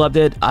friends loved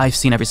it. I've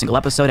seen every single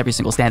episode, every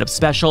single stand-up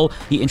special.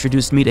 He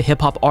introduced me to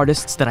hip-hop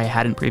artists that I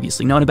hadn't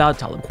previously known about,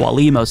 Talib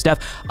Kweli, Mos Def.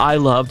 I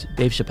loved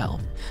Dave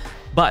Chappelle.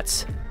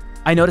 But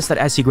I noticed that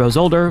as he grows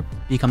older,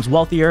 becomes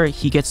wealthier,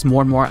 he gets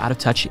more and more out of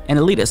touch and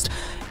elitist.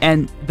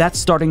 And that's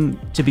starting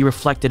to be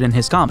reflected in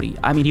his comedy.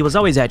 I mean, he was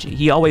always edgy.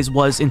 He always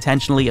was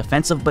intentionally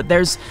offensive, but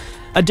there's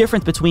a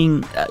difference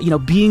between,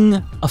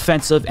 being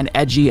offensive and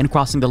edgy and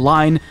crossing the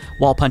line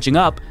while punching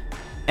up,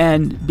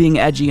 and being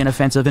edgy and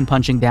offensive and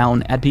punching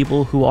down at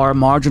people who are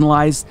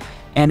marginalized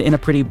and in a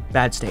pretty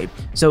bad state.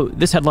 So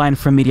this headline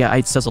from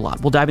Mediaite says a lot.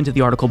 We'll dive into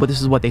the article, but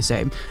this is what they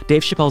say.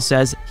 Dave Chappelle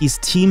says he's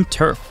Team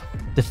TERF,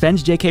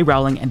 defends J.K.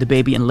 Rowling and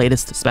DaBaby in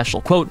latest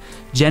special. Quote,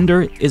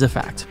 gender is a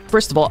fact.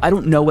 First of all, I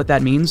don't know what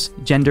that means.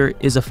 Gender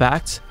is a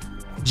fact.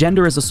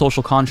 Gender is a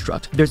social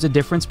construct. There's a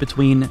difference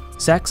between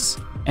sex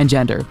and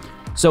gender.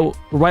 So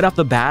right off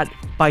the bat,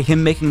 by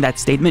him making that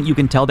statement, you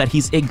can tell that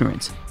he's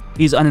ignorant.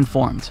 He's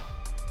uninformed.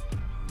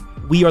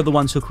 We are the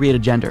ones who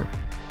created gender.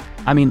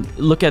 I mean,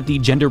 look at the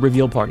gender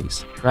reveal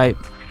parties, right?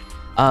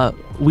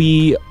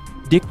 We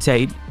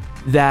dictate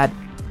that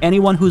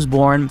anyone who's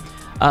born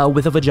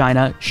with a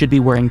vagina should be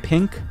wearing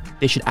pink.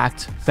 They should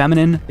act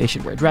feminine. They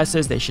should wear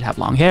dresses. They should have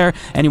long hair.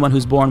 Anyone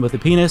who's born with a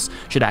penis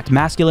should act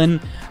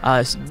masculine,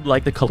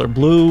 like the color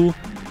blue,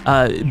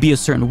 be a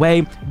certain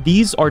way.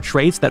 These are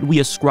traits that we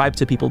ascribe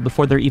to people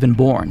before they're even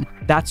born.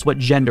 That's what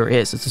gender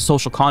is. It's a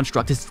social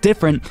construct. It's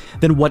different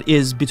than what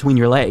is between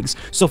your legs.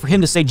 So for him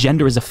to say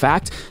gender is a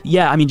fact,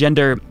 yeah, I mean,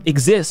 gender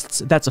exists.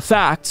 That's a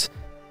fact.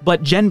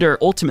 But gender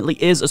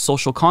ultimately is a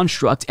social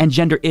construct, and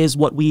gender is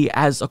what we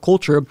as a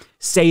culture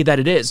say that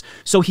it is.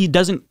 So he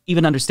doesn't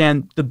even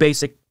understand the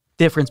basic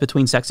difference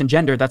between sex and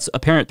gender that's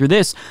apparent through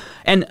this.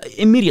 And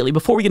immediately,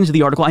 before we get into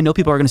the article, I know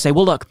people are going to say,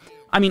 well, look,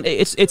 I mean,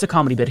 it's a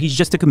comedy bit. He's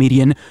just a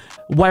comedian.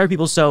 Why are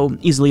people so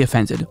easily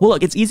offended? Well,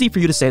 look, it's easy for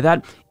you to say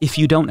that if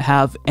you don't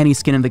have any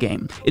skin in the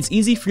game. It's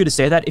easy for you to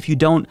say that if you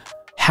don't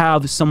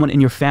have someone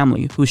in your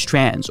family who's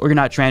trans, or you're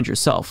not trans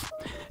yourself.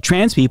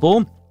 Trans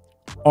people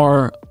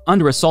are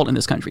under assault in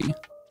this country.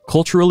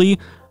 Culturally,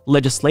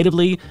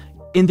 legislatively.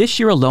 In this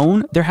year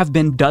alone, there have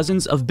been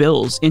dozens of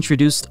bills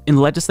introduced in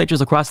legislatures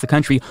across the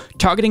country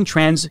targeting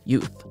trans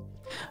youth.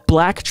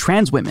 Black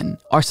trans women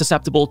are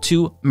susceptible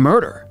to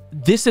murder.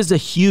 This is a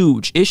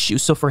huge issue.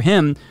 So for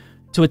him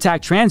to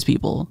attack trans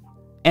people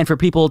and for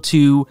people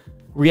to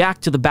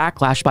react to the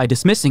backlash by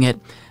dismissing it,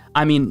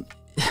 I mean,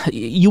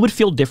 you would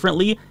feel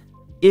differently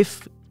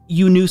if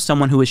you knew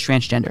someone who is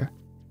transgender.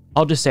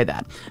 I'll just say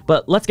that.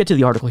 But let's get to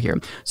the article here.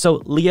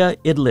 So Leah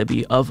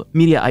Idlibi of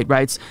Mediaite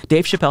writes,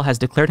 Dave Chappelle has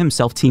declared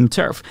himself Team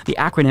TERF, the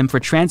acronym for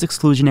Trans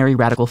Exclusionary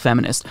Radical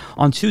Feminist.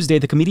 On Tuesday,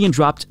 the comedian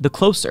dropped The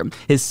Closer,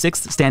 his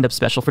 6th stand-up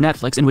special for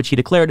Netflix, in which he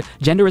declared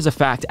gender is a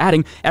fact,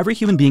 adding, every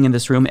human being in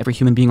this room, every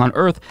human being on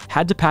Earth,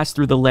 had to pass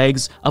through the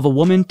legs of a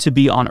woman to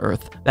be on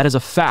Earth. That is a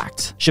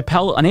fact.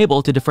 Chappelle,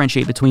 unable to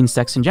differentiate between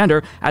sex and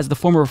gender, as the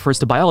former refers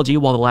to biology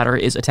while the latter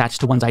is attached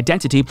to one's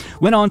identity,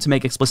 went on to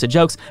make explicit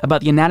jokes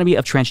about the anatomy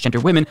of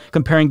transgender women,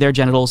 comparing their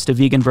genitals to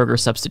vegan burger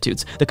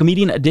substitutes. The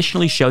comedian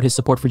additionally showed his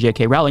support for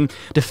J.K. Rowling,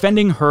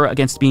 defending her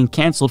against being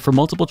canceled for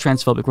multiple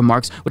transphobic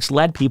remarks, which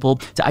led people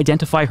to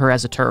identify her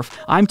as a TERF.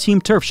 I'm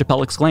Team TERF,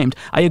 Chappelle exclaimed.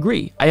 I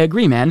agree,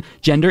 man.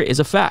 Gender is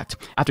a fact.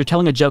 After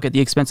telling a joke at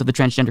the expense of the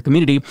transgender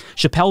community,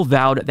 Chappelle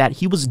vowed that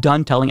he was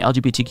done telling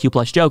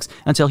LGBTQ+ jokes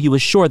until he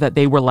was sure that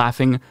they were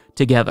laughing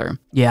together.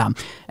 Yeah,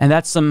 and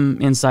that's some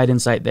inside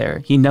insight there.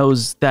 He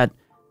knows that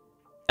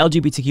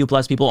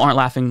LGBTQ+ people aren't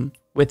laughing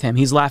with him.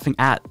 He's laughing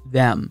at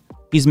them.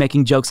 He's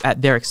making jokes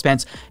at their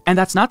expense. And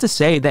that's not to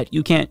say that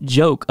you can't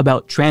joke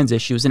about trans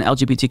issues and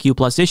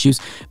LGBTQ+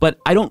 issues, but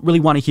I don't really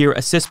want to hear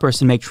a cis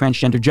person make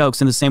transgender jokes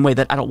in the same way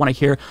that I don't want to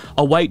hear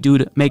a white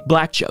dude make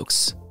black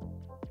jokes.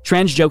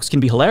 Trans jokes can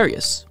be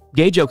hilarious.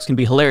 Gay jokes can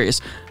be hilarious,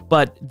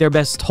 but they're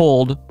best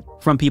told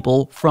from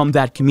people from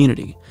that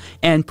community.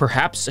 And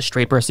perhaps a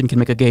straight person can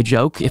make a gay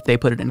joke if they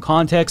put it in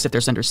context, if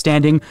there's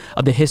understanding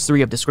of the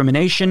history of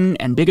discrimination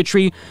and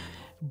bigotry.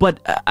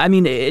 But I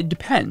mean, it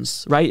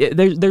depends, right?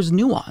 There's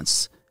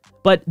nuance.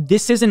 But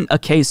this isn't a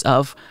case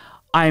of,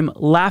 I'm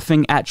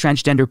laughing at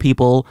transgender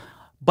people,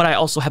 but I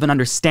also have an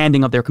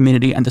understanding of their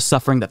community and the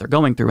suffering that they're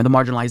going through and the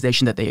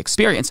marginalization that they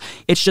experience.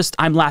 It's just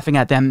I'm laughing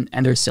at them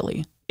and they're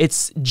silly.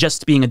 It's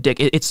just being a dick.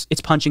 It's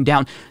punching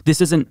down.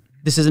 This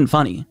isn't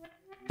funny.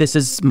 This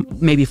is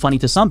maybe funny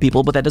to some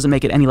people, but that doesn't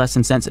make it any less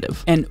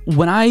insensitive. And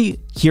when I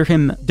hear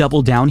him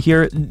double down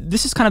here,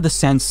 this is kind of the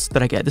sense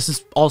that I get. This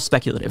is all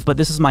speculative, but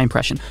this is my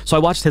impression. So I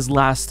watched his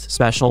last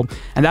special,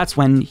 and that's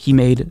when he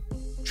made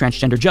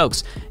transgender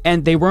jokes,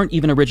 and they weren't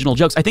even original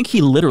jokes. I think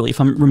he literally, if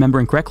I'm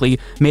remembering correctly,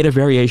 made a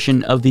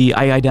variation of the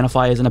I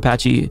identify as an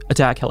Apache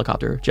attack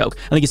helicopter joke.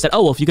 I think he said,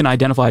 oh, well, if you can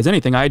identify as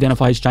anything, I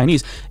identify as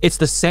Chinese. It's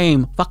the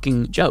same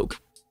fucking joke.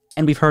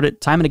 And we've heard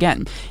it time and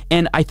again.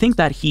 And I think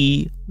that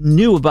he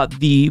knew about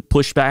the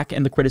pushback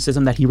and the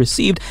criticism that he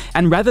received.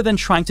 And rather than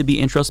trying to be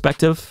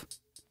introspective,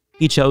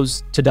 he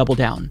chose to double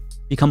down,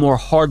 become more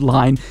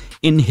hardline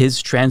in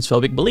his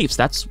transphobic beliefs.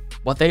 That's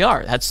what they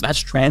are. That's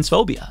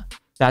transphobia.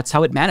 That's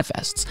how it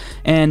manifests.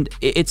 And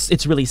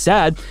it's really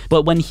sad,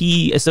 but when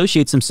he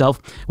associates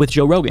himself with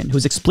Joe Rogan,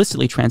 who's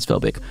explicitly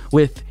transphobic,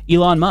 with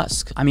Elon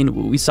Musk, I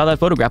mean, we saw that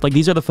photograph. Like,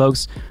 these are the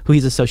folks who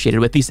he's associated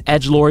with, these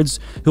edgelords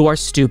who are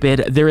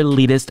stupid, they're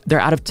elitist,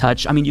 they're out of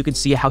touch. I mean, you can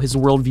see how his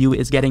worldview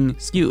is getting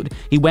skewed.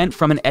 He went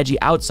from an edgy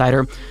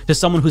outsider to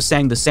someone who's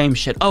saying the same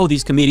shit. Oh,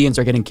 these comedians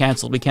are getting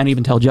canceled. We can't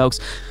even tell jokes.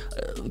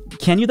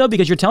 Can you, though?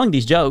 Because you're telling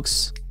these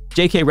jokes.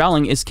 J.K.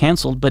 Rowling is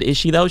canceled, but is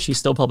she, though? She's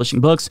still publishing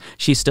books.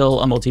 She's still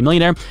a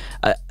multimillionaire.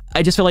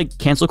 I just feel like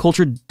cancel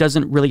culture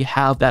doesn't really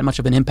have that much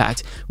of an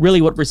impact.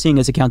 Really, what we're seeing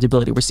is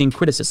accountability. We're seeing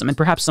criticism, and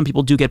perhaps some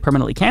people do get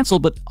permanently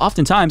canceled, but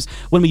oftentimes,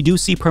 when we do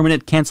see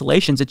permanent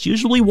cancellations, it's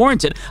usually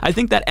warranted. I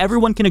think that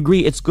everyone can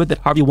agree it's good that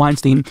Harvey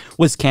Weinstein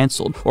was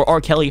canceled, or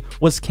R. Kelly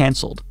was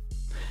canceled.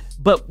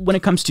 But when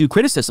it comes to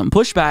criticism,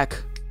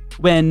 pushback,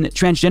 when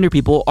transgender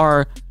people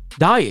are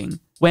dying,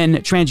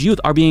 when trans youth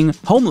are being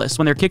homeless,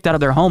 when they're kicked out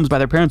of their homes by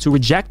their parents who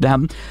reject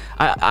them,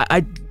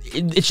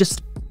 it's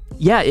just,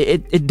 yeah,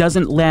 it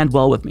doesn't land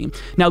well with me.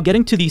 Now,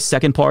 getting to the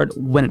second part,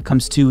 when it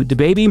comes to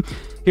DaBaby,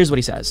 here's what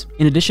he says.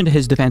 In addition to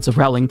his defense of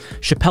Rowling,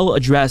 Chappelle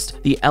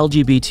addressed the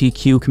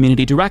LGBTQ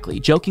community directly,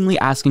 jokingly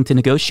asking to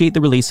negotiate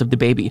the release of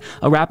DaBaby,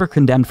 a rapper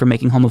condemned for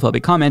making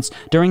homophobic comments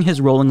during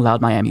his Rolling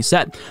Loud Miami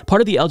set.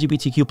 Part of the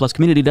LGBTQ+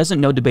 community doesn't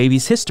know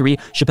DaBaby's history,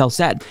 Chappelle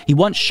said. He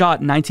once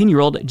shot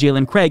 19-year-old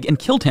Jalen Craig and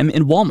killed him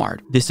in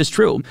Walmart. This is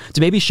true.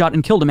 DaBaby shot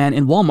and killed a man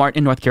in Walmart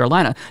in North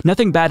Carolina.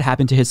 Nothing bad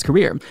happened to his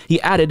career. He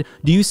added,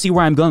 "Do you see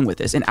where I'm going with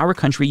this? In our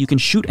country, you can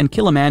shoot and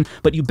kill a man,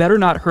 but you better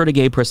not hurt a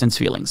gay person's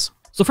feelings."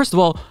 So first of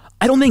all,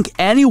 I don't think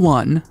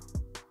anyone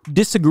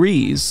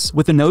disagrees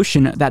with the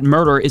notion that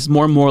murder is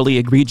more morally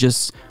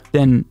egregious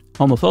than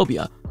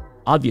homophobia.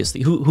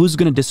 Obviously, who's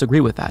going to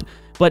disagree with that?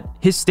 But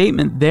his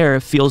statement there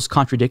feels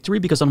contradictory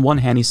because on one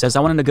hand, he says, I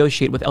want to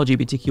negotiate with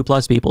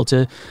LGBTQ+ people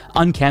to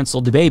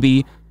uncancel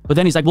DaBaby. But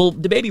then he's like, well,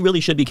 DaBaby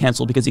really should be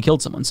canceled because he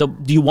killed someone. So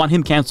do you want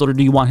him canceled or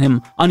do you want him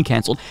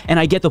uncanceled? And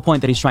I get the point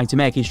that he's trying to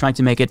make. He's trying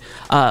to make it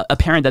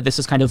apparent that this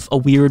is kind of a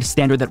weird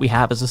standard that we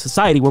have as a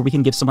society where we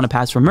can give someone a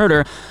pass for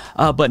murder,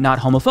 but not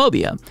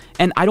homophobia.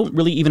 And I don't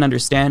really even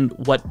understand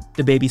what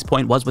DaBaby's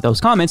point was with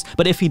those comments.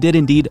 But if he did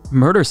indeed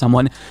murder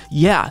someone,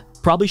 yeah,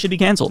 probably should be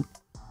canceled.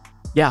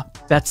 Yeah,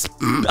 that's,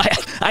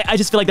 I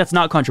just feel like that's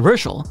not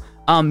controversial.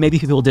 Maybe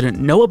people didn't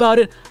know about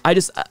it. I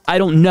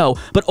don't know.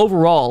 But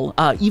overall,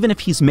 even if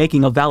he's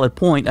making a valid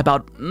point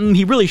about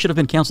he really should have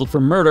been canceled for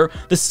murder,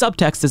 the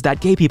subtext is that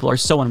gay people are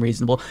so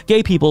unreasonable.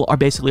 Gay people are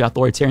basically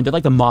authoritarian. They're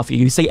like the mafia.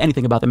 You say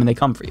anything about them and they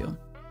come for you.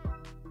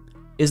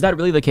 Is that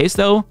really the case,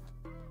 though?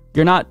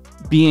 You're not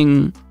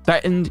being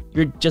threatened.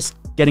 You're just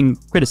getting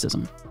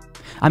criticism.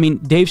 I mean,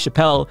 Dave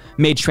Chappelle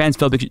made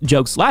transphobic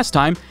jokes last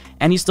time,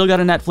 and he still got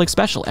a Netflix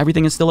special.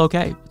 Everything is still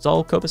okay. It's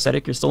all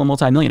copacetic. You're still a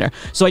multimillionaire.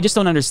 So I just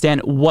don't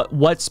understand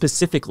what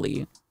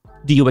specifically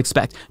do you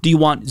expect? Do you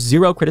want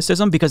zero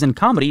criticism? Because in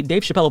comedy,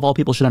 Dave Chappelle, of all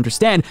people, should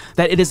understand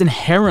that it is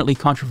inherently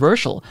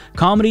controversial.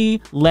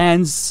 Comedy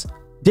lands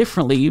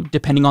differently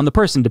depending on the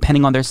person,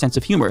 depending on their sense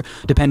of humor,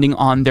 depending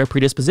on their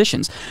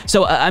predispositions.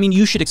 So, I mean,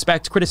 you should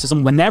expect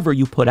criticism whenever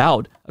you put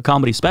out a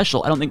comedy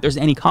special. I don't think there's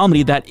any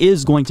comedy that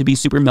is going to be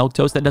super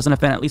milquetoast that doesn't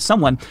offend at least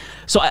someone.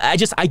 So I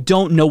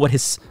don't know what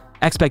his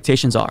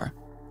expectations are.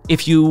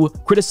 If you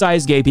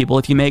criticize gay people,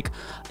 if you make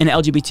an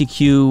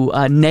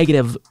LGBTQ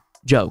negative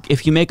joke,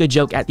 if you make a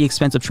joke at the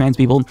expense of trans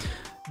people,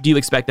 do you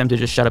expect them to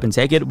just shut up and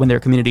take it when their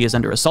community is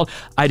under assault?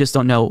 I just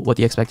don't know what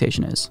the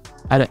expectation is.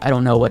 I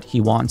don't know what he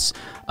wants.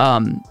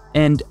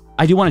 And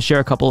I do want to share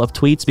a couple of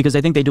tweets because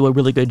I think they do a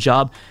really good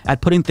job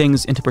at putting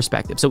things into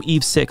perspective. So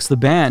Eve6, the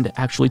band,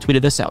 actually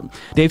tweeted this out.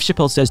 Dave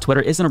Chappelle says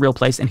Twitter isn't a real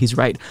place, and he's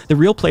right. The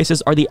real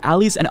places are the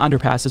alleys and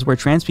underpasses where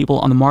trans people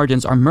on the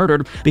margins are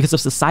murdered because of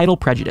societal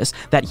prejudice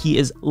that he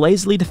is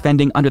lazily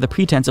defending under the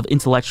pretense of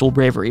intellectual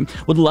bravery.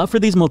 Would love for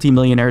these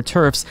multimillionaire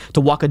turfs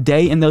to walk a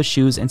day in those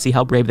shoes and see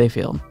how brave they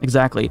feel.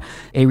 Exactly.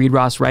 A. Reed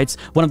Ross writes,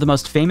 one of the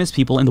most famous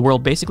people in the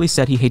world basically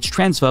said he hates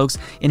trans folks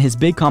in his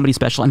big comedy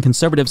special, and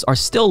conservatives are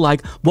still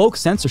like, woke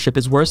censorship dictatorship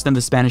is worse than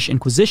the Spanish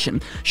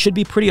Inquisition. Should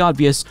be pretty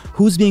obvious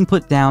who's being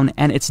put down,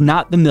 and it's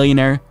not the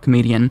millionaire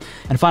comedian.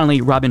 And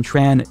finally, Robin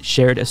Tran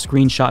shared a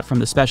screenshot from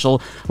the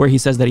special where he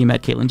says that he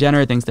met Caitlyn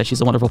Jenner, thinks that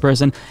she's a wonderful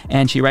person,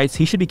 and she writes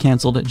he should be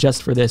canceled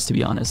just for this, to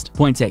be honest.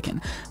 Point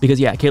taken. Because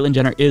yeah, Caitlyn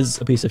Jenner is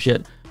a piece of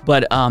shit.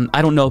 But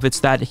I don't know if it's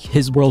that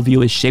his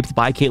worldview is shaped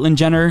by Caitlyn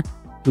Jenner,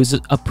 who's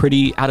a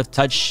pretty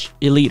out-of-touch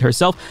elite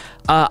herself.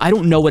 I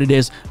don't know what it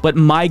is, but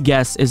my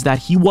guess is that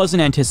he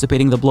wasn't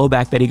anticipating the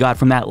blowback that he got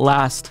from that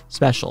last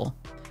special.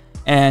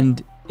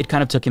 And it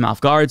kind of took him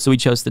off guard, so he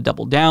chose to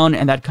double down,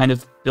 and that kind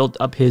of built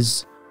up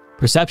his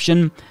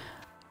perception.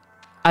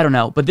 I don't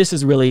know, but this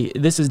is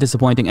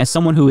disappointing. As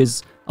someone who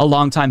is a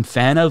longtime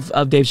fan of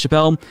Dave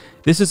Chappelle,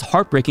 this is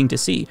heartbreaking to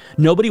see.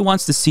 Nobody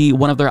wants to see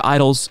one of their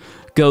idols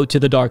go to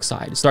the dark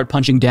side, start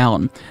punching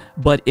down,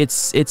 but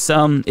it's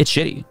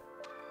shitty.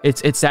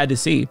 It's sad to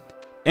see.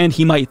 And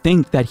he might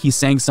think that he's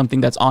saying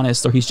something that's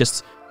honest, or he's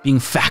just being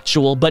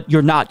factual, but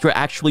you're not. You're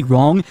actually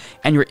wrong,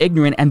 and you're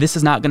ignorant, and this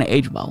is not going to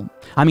age well.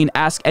 I mean,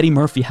 ask Eddie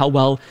Murphy how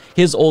well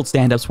his old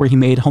stand-ups where he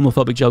made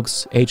homophobic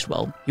jokes aged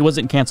well. He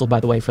wasn't canceled, by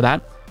the way, for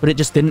that, but it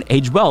just didn't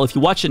age well. If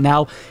you watch it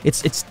now,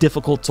 it's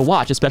difficult to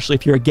watch, especially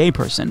if you're a gay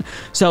person.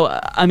 So,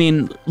 I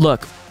mean,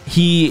 look,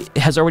 he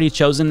has already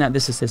chosen that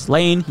this is his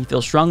lane. He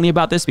feels strongly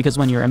about this because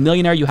when you're a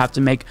millionaire, you have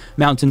to make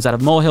mountains out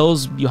of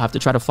molehills. You have to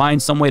try to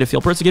find some way to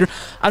feel persecuted.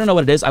 I don't know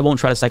what it is. I won't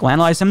try to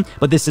psychoanalyze him,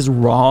 but this is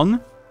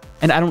wrong.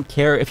 And I don't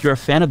care if you're a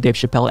fan of Dave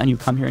Chappelle and you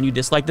come here and you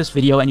dislike this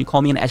video and you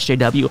call me an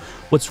SJW.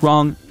 What's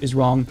wrong is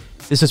wrong.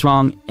 This is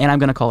wrong, and I'm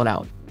going to call it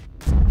out.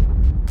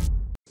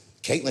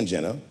 Caitlyn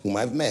Jenner, whom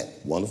I've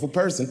met, wonderful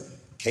person.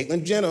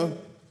 Caitlyn Jenner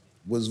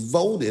was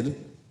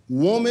voted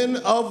Woman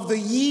of the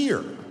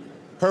Year.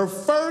 Her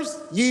first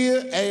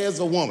year as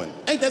a woman.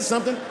 Ain't that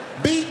something?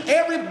 Beat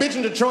every bitch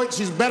in Detroit.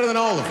 She's better than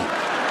all of them.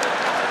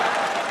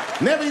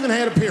 Never even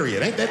had a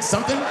period. Ain't that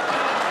something?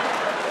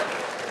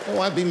 Oh,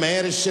 I'd be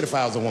mad as shit if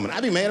I was a woman.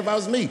 I'd be mad if I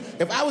was me.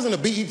 If I was in the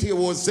BET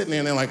Awards sitting there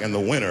and they're like, and the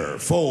winner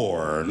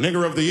for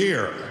Nigger of the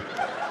Year,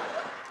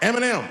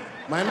 Eminem,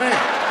 my man.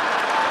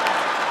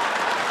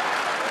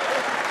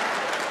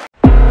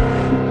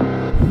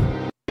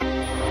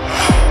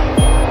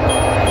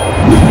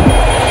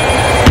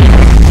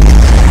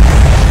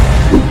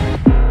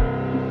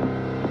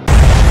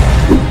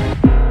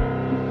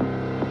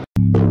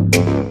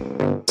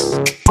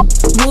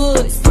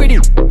 Woods, pretty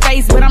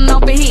face, but I'm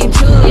known for hitting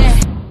drugs. Yeah.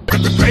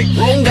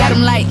 Got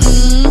him like, too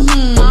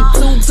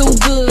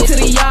good. To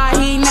the yard,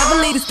 he ain't never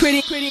leave his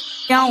pretty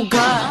on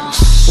God.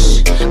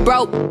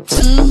 Broke,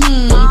 too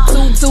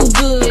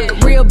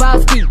good. Real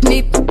boss,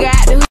 nigga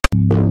got the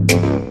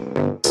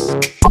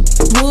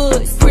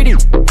Woods, pretty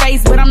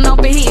face, but I'm known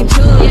for hitting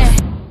drugs. Yeah.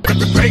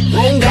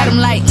 Got him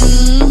like,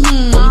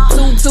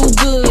 too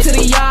good. To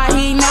the yard,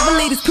 he ain't never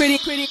leave his pretty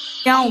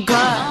on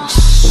God.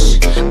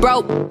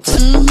 Broke,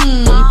 too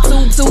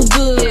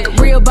good.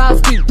 Real boss,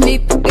 nigga